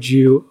how do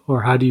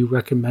you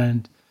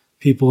recommend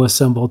people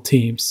assemble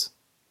teams?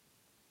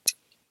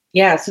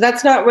 Yeah, so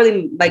that's not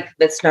really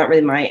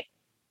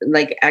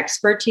my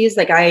expertise.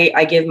 Like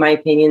I give my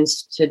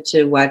opinions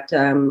to what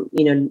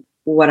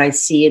what I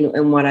see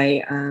and what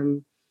I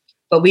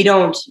but we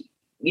don't,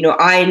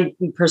 I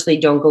personally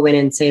don't go in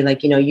and say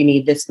you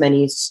need this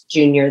many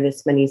junior,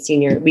 this many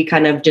senior. We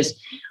kind of just,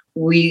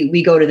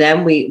 we go to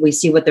them, we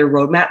see what their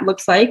roadmap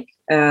looks like,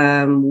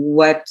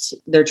 what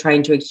they're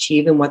trying to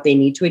achieve and what they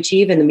need to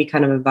achieve. And then we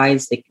kind of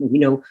advise,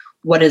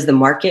 what does the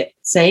market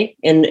say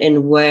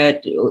and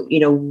what,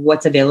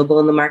 what's available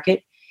in the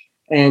market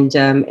and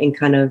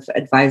kind of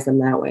advise them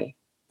that way.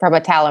 From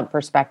a talent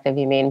perspective,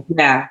 you mean?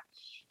 Yeah.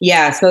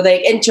 Yeah. So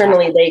they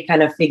internally, they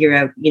kind of figure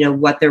out,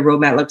 what their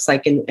roadmap looks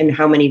like and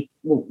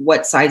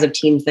what size of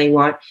teams they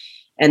want.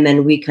 And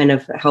then we kind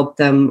of help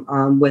them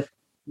with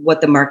what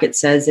the market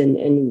says and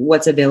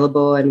what's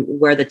available and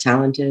where the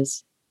talent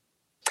is.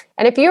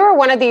 And if you were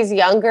one of these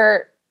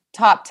younger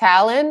top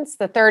talents,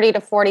 the 30 to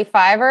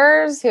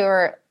 45ers who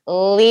are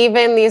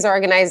leaving these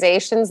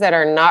organizations that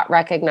are not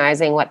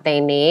recognizing what they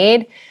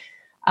need,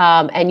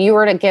 and you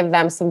were to give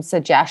them some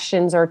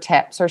suggestions or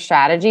tips or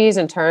strategies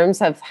in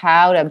terms of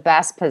how to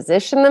best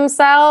position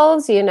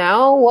themselves,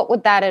 what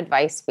would that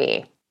advice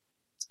be?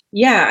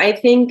 Yeah, I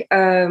think,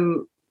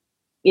 to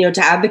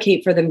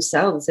advocate for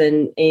themselves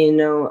and,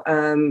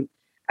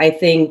 I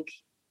think,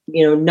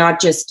 not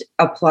just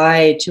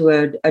apply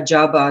to a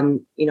job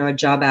on, a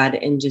job ad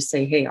and just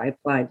say, hey, I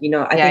applied,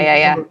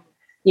 I think,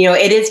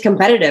 it is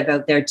competitive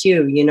out there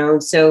too,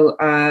 so,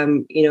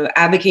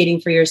 advocating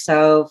for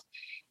yourself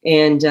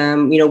and,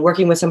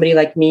 working with somebody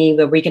like me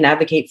where we can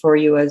advocate for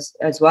you as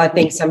well. I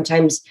think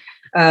sometimes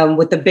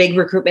with the big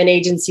recruitment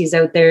agencies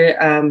out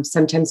there,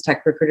 sometimes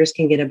tech recruiters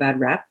can get a bad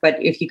rap,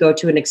 but if you go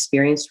to an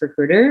experienced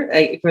recruiter,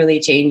 it can really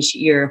change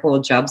your whole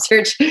job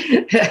search.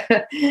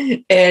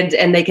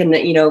 and they can,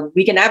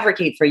 we can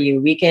advocate for you.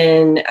 We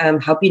can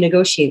help you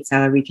negotiate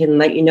salary. We can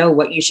let you know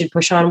what you should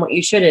push on, what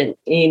you shouldn't,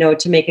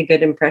 to make a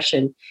good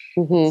impression.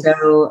 Mm-hmm.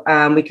 So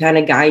we kind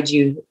of guide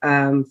you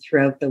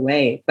throughout the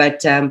way.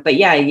 But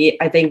yeah,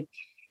 I think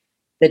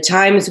the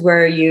times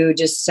where you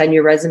just send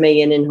your resume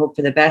in and hope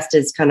for the best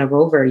is kind of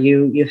over.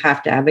 You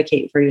have to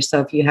advocate for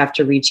yourself. You have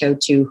to reach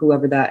out to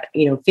whoever that,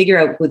 figure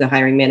out who the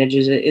hiring manager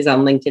is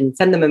on LinkedIn,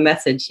 send them a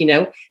message,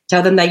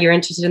 tell them that you're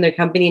interested in their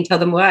company and tell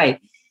them why.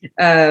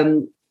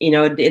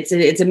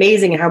 It's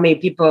amazing how many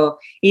people,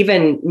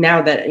 even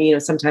now that,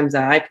 sometimes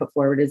that I put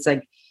forward, it's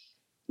like,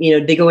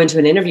 they go into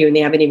an interview and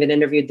they haven't even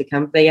interviewed the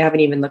company. They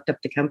haven't even looked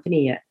up the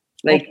company yet.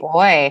 Like, oh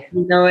boy,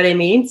 you know what I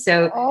mean?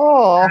 So,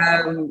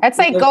 that's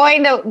like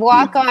going to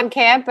walk on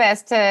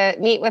campus to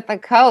meet with a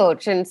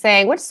coach and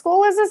saying, which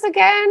school is this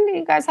again?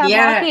 You guys have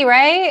hockey,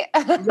 right?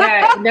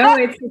 Yeah, no,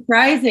 it's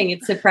surprising.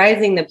 It's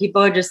surprising that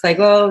people are just like,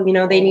 oh,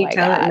 they need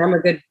talent and I'm a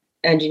good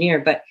engineer.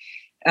 But,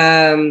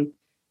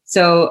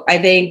 so I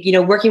think,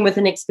 working with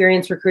an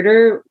experienced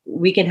recruiter,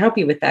 we can help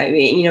you with that.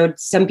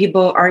 Some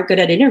people aren't good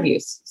at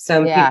interviews.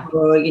 Some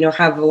people,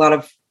 have a lot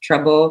of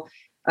trouble.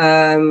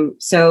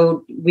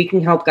 So we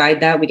can help guide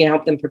that. We can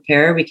help them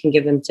prepare. We can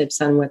give them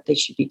tips on what they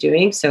should be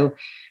doing. So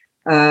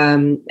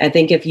I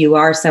think if you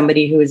are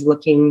somebody who is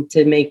looking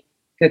to make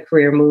a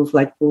career move,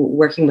 like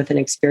working with an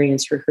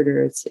experienced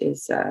recruiter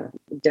is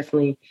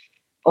definitely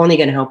only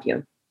going to help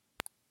you.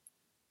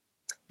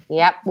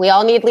 Yep. We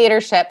all need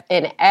leadership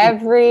in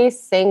every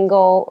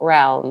single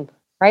realm.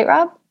 Right,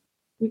 Rob?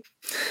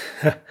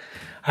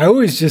 I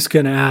was just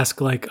going to ask,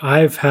 like,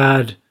 I've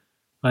had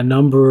a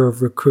number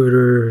of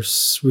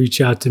recruiters reach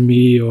out to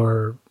me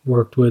or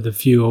worked with a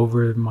few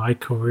over my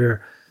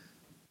career.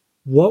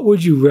 What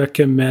would you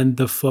recommend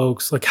the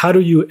folks, like, how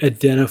do you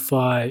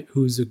identify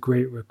who's a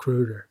great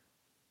recruiter?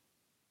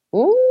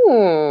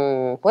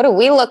 What do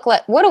we look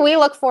like? What do we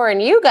look for in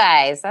you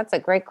guys? That's a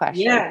great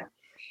question. Yeah.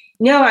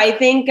 No, I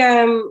think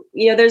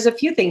there's a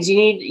few things. You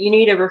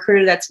need a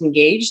recruiter that's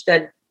engaged,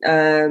 that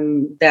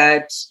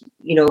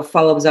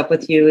follows up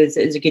with you, is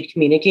a good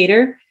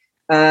communicator.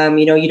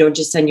 You don't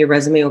just send your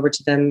resume over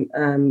to them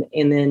and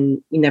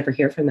then you never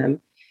hear from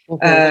them.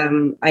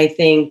 Mm-hmm. I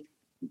think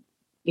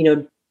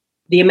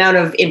the amount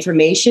of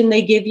information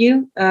they give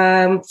you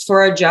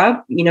for a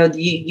job.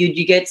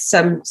 You get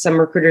some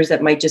recruiters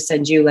that might just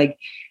send you like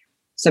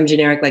some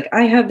generic, like,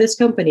 I have this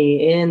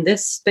company in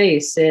this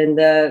space, and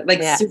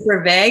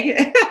super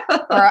vague.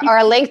 or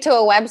a link to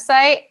a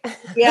website.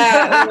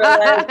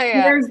 Yeah.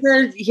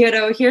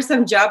 Here's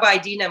some job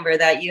ID number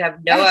that you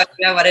have no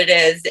idea what it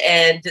is.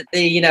 And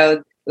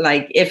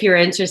if you're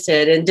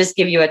interested, and just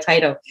give you a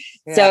title.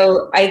 Yeah.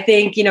 So I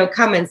think,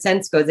 common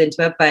sense goes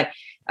into it. But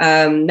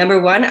number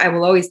one, I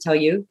will always tell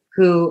you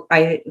who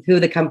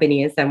the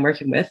company is I'm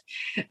working with.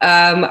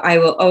 I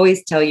will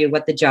always tell you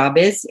what the job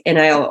is, and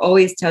I'll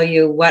always tell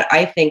you what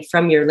I think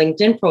from your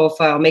LinkedIn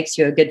profile makes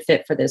you a good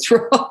fit for this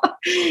role.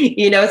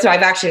 So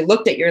I've actually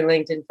looked at your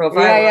LinkedIn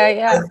profile.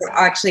 Yeah. I've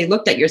actually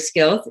looked at your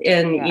skills,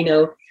 and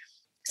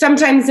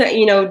sometimes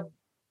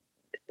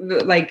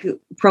like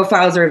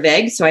profiles are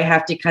vague, so I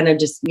have to kind of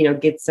just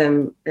get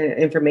some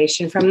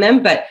information from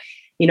them, but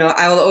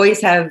I will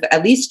always have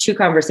at least 2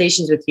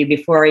 conversations with you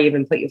before I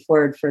even put you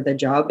forward for the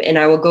job. And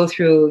I will go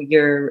through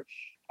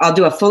I'll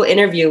do a full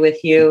interview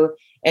with you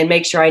and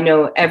make sure I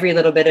know every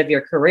little bit of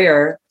your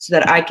career so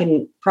that I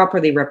can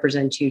properly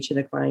represent you to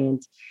the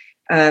client.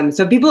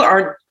 So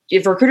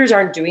if recruiters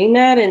aren't doing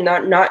that, and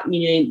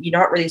you're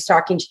not really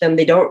talking to them,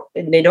 they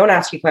don't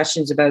ask you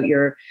questions about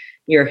your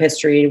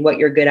history, what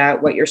you're good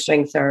at, what your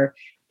strengths are.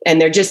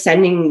 And they're just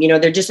sending,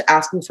 they're just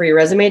asking for your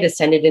resume to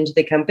send it into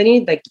the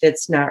company. Like,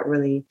 that's not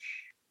really,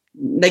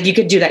 like, you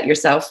could do that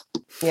yourself.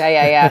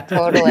 Yeah,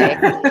 totally.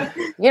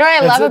 What I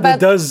love about it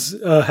does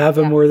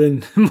happen more.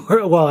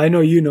 Well, I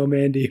know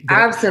Mandy.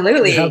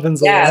 Absolutely, it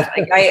happens a lot.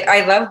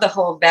 I love the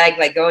whole bag.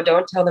 Like,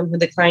 don't tell them who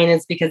the client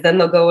is, because then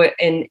they'll go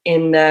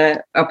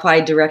and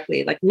apply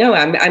directly. Like, no,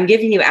 I'm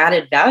giving you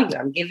added value.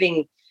 I'm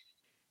giving,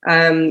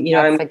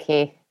 that's the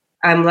key.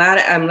 I'm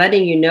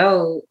letting you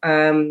know.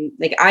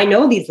 I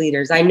know these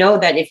leaders. I know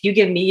that if you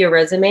give me your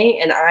resume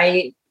and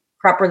I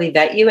properly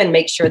vet you and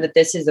make sure that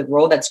this is a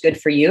role that's good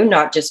for you,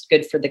 not just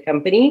good for the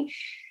company,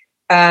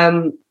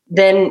 then,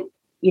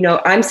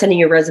 I'm sending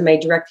your resume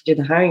directly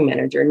to the hiring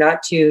manager,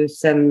 not to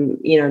some,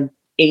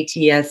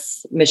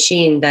 ATS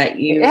machine that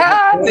you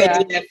have no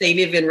idea if they've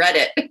even read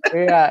it.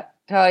 Yeah,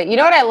 totally. You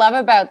know what I love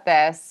about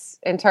this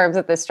in terms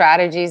of the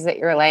strategies that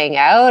you're laying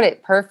out?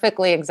 It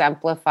perfectly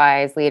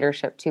exemplifies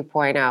Leadership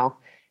 2.0.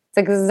 It's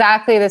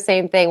exactly the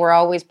same thing we're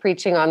always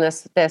preaching on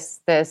this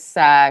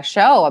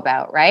show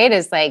about, right?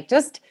 Is like,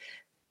 just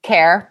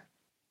care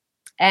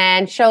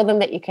and show them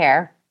that you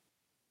care.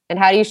 And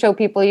how do you show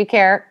people you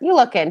care? You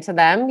look into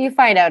them, you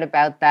find out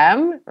about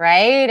them,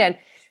 right? And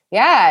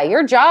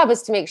your job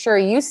is to make sure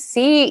you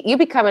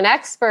become an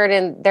expert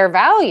in their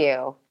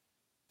value.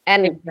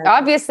 And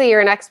obviously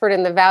you're an expert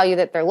in the value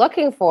that they're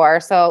looking for.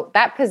 So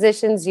that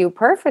positions you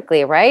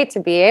perfectly, right? To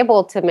be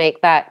able to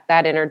make that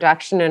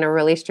introduction in a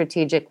really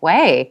strategic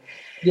way.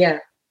 Yeah.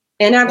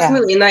 And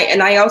absolutely. Yeah.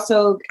 And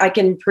I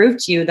can prove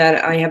to you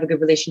that I have a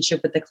good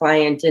relationship with the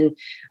client. And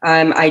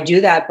I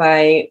do that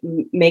by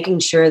making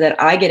sure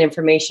that I get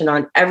information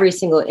on every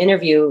single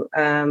interview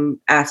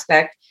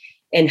aspect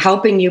and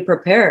helping you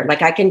prepare.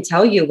 Like, I can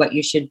tell you what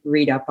you should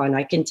read up on.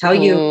 I can tell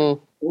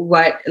you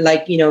what,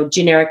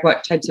 generic,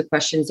 what types of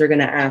questions they're going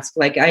to ask.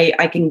 Like,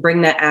 I can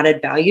bring that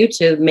added value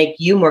to make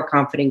you more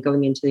confident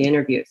going into the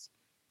interviews.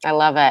 I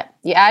love it.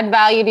 You add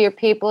value to your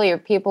people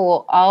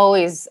will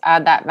always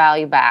add that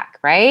value back,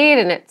 right?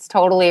 And it's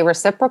totally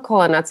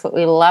reciprocal. And that's what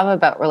we love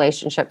about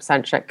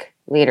relationship-centric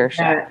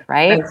leadership,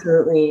 right?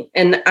 Absolutely.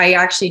 And I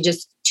actually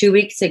just 2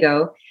 weeks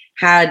ago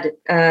had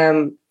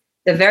the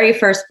very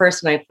first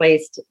person I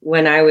placed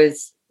when I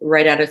was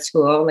right out of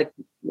school,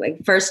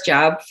 like first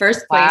job,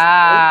 first place.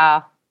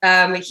 Wow.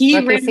 He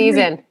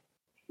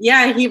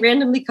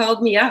randomly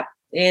called me up,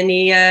 and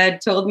he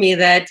told me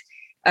that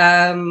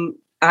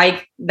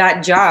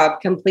that job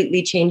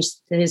completely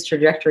changed his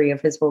trajectory of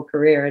his whole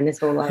career and his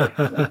whole life.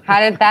 How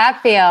did that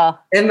feel?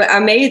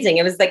 Amazing.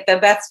 It was like the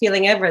best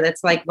feeling ever.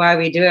 That's like why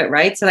we do it,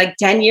 right? So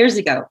 10 years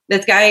ago,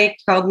 this guy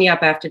called me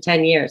up after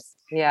 10 years.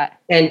 Yeah.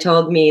 and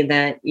told me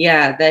that,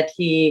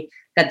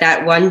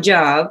 that one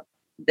job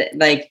that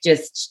like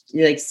just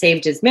like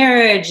saved his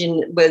marriage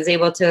and was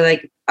able to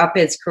like up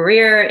his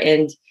career.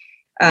 And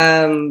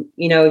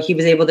he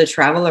was able to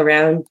travel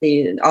around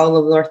all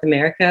of North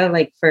America,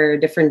 like for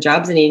different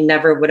jobs. And he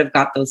never would have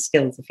got those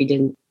skills if he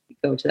didn't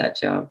go to that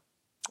job.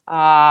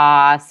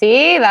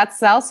 See,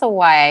 that's also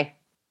why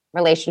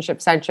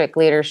relationship-centric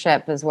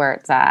leadership is where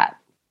it's at,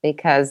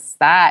 because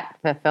that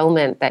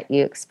fulfillment that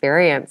you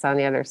experience on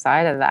the other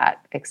side of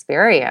that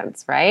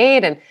experience,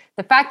 right? And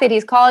the fact that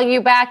he's calling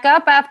you back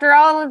up after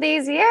all of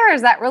these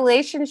years, that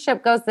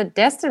relationship goes the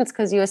distance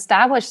because you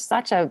establish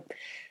such a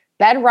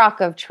bedrock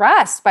of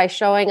trust by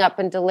showing up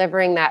and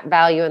delivering that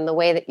value in the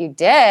way that you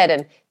did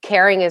and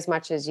caring as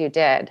much as you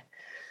did.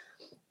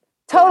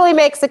 Totally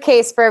makes the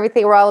case for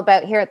everything we're all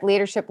about here at the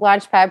Leadership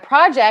Launchpad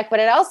Project,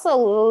 but it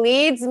also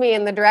leads me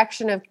in the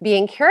direction of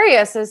being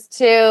curious as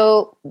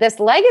to this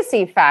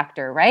legacy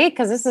factor, right?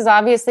 Because this is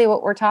obviously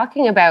what we're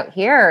talking about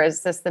here,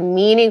 is this the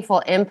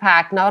meaningful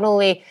impact, not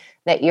only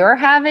that you're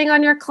having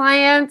on your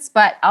clients,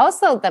 but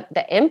also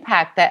the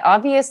impact that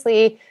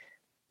obviously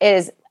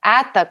is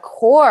at the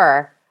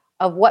core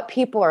of what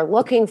people are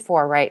looking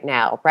for right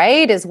now,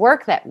 right? Is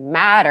work that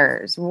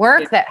matters,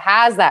 work that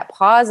has that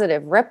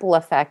positive ripple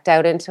effect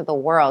out into the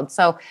world.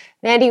 So,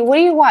 Mandy, what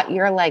do you want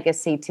your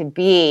legacy to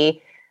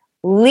be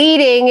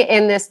leading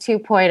in this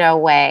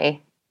 2.0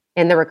 way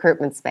in the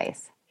recruitment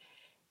space?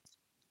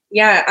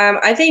 Yeah,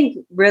 I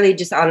think really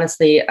just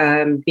honestly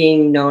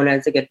being known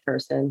as a good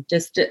person.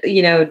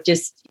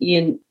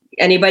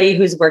 Anybody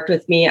who's worked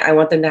with me, I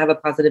want them to have a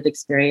positive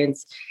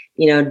experience.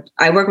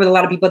 I work with a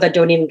lot of people that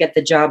don't even get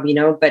the job,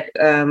 but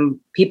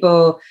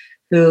people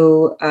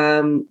who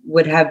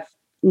would have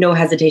no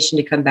hesitation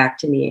to come back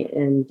to me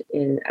and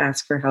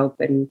ask for help.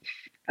 And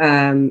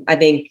I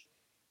think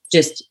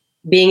just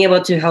being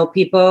able to help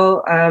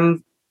people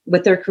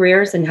with their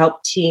careers and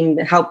help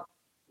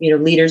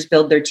leaders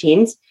build their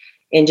teams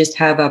and just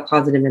have a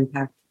positive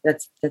impact.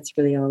 That's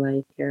really all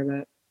I care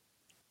about.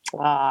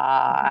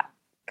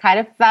 Kind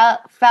of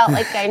felt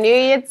like I knew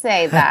you'd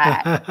say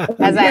that,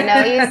 because I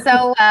know you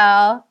so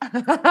well.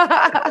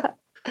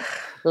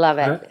 Love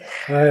it.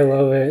 I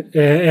love it.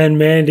 And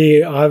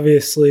Mandy,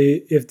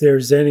 obviously, if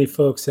there's any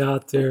folks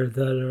out there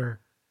that are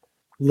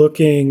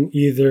looking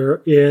either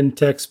in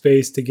tech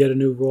space to get a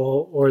new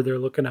role, or they're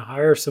looking to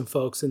hire some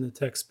folks in the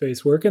tech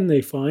space, where can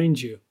they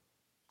find you?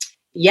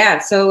 Yeah.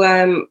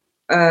 So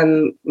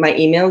my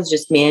email is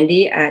just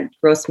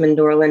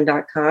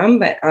mandy@grossmandorland.com,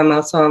 but I'm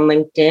also on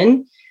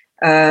LinkedIn.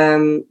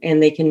 And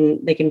they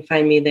can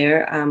find me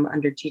there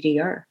under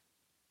GDR.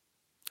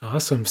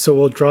 Awesome. So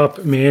we'll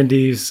drop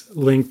Mandy's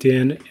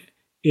LinkedIn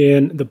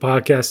in the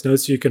podcast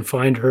notes so you can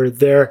find her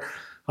there.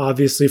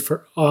 Obviously,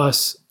 for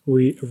us,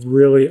 we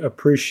really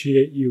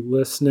appreciate you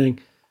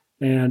listening,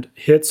 and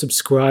hit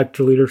subscribe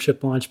to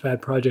Leadership Launchpad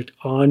Project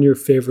on your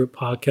favorite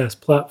podcast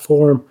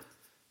platform.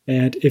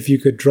 And if you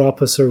could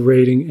drop us a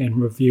rating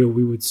and review,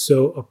 we would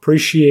so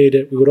appreciate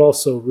it. We would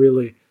also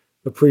really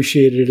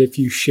appreciate it if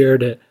you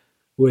shared it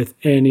with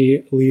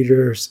any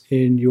leaders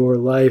in your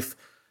life.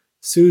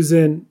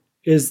 Susan,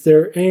 is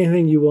there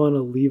anything you want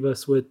to leave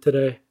us with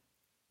today?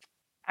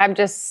 I'm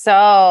just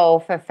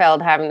so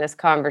fulfilled having this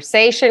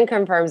conversation.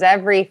 Confirms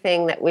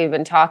everything that we've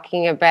been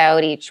talking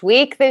about each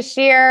week this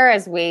year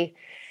as we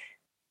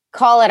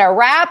call it a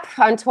wrap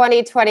on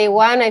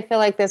 2021. I feel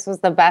like this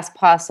was the best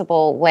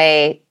possible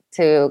way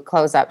to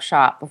close up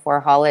shop before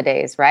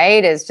holidays,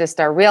 right? Is just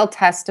a real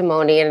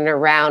testimony in and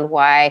around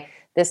why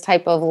this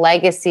type of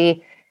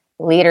legacy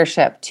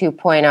leadership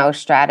 2.0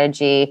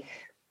 strategy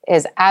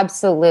is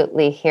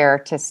absolutely here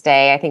to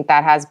stay. I think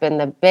that has been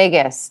the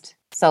biggest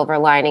silver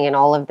lining in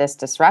all of this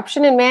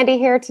disruption. And Mandy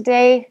here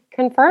today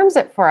confirms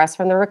it for us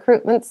from the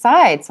recruitment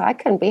side. So I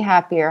couldn't be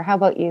happier. How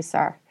about you,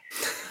 sir?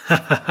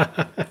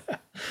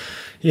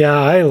 Yeah,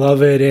 I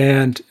love it.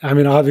 And I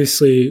mean,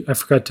 obviously, I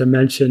forgot to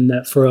mention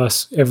that for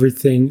us,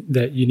 everything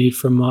that you need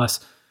from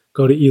us,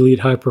 go to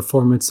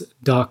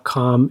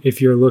elitehighperformance.com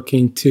if you're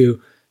looking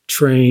to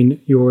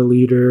train your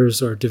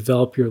leaders or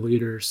develop your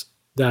leaders.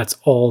 That's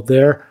all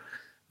there.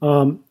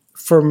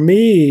 For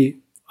me,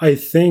 I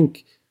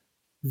think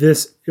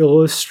this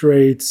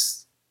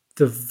illustrates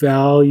the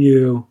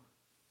value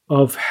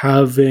of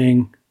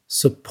having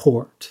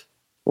support.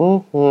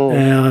 Mm-hmm.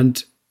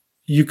 And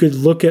you could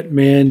look at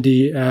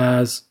Mandy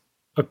as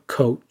a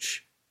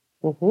coach.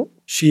 Mm-hmm.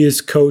 She is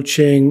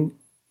coaching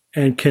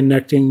and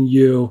connecting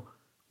you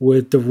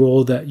with the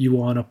role that you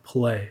want to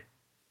play.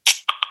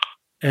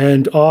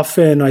 And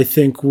often I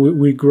think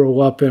we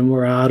grow up and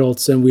we're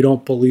adults and we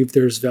don't believe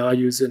there's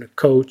values in a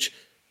coach,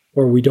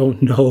 or we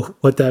don't know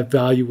what that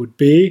value would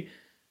be.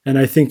 And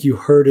I think you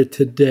heard it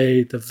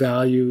today, the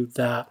value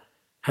that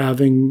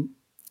having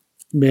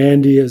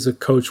Mandy as a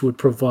coach would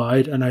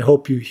provide. And I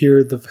hope you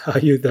hear the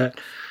value that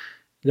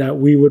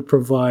we would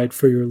provide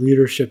for your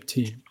leadership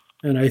team.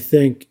 And I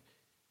think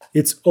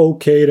it's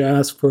okay to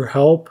ask for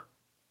help.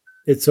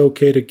 It's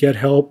okay to get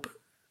help.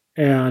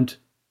 And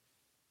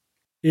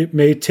it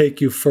may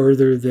take you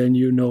further than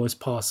you know is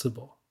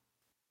possible.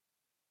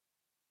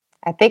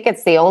 I think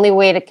it's the only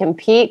way to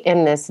compete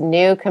in this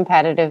new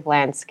competitive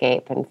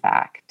landscape, in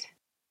fact.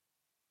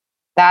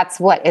 That's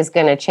what is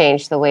going to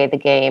change the way the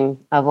game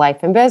of life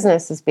and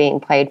business is being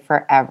played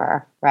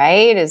forever,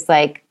 right? Is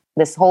like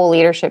this whole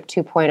Leadership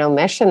 2.0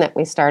 mission that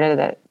we started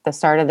at the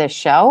start of this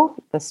show,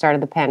 the start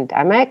of the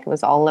pandemic. It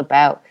was all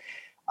about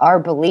our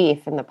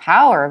belief in the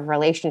power of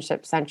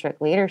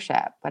relationship-centric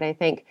leadership. But I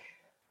think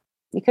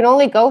you can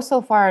only go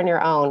so far on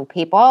your own,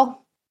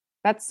 people.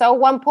 That's so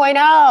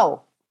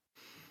 1.0.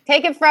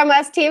 Take it from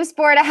us, team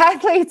sport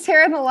athletes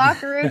here in the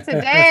locker room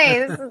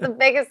today. This is the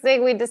biggest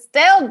thing we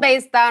distilled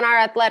based on our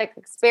athletic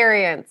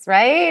experience,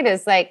 right?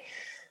 It's like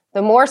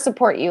the more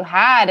support you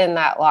had in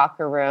that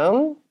locker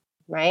room,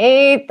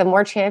 right, the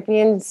more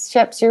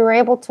championships you were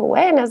able to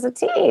win as a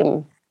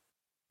team.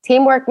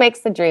 Teamwork makes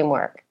the dream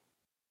work.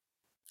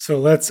 So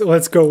let's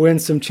go win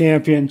some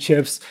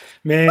championships.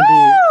 Mandy,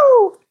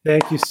 Woo!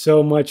 Thank you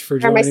so much for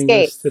joining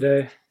us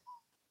today.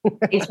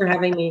 Thanks for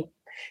having me.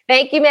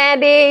 Thank you,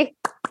 Mandy.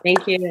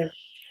 Thank you.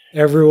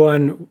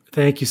 Everyone,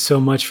 thank you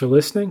so much for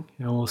listening,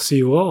 and we'll see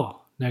you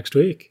all next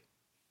week.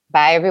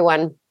 Bye,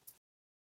 everyone.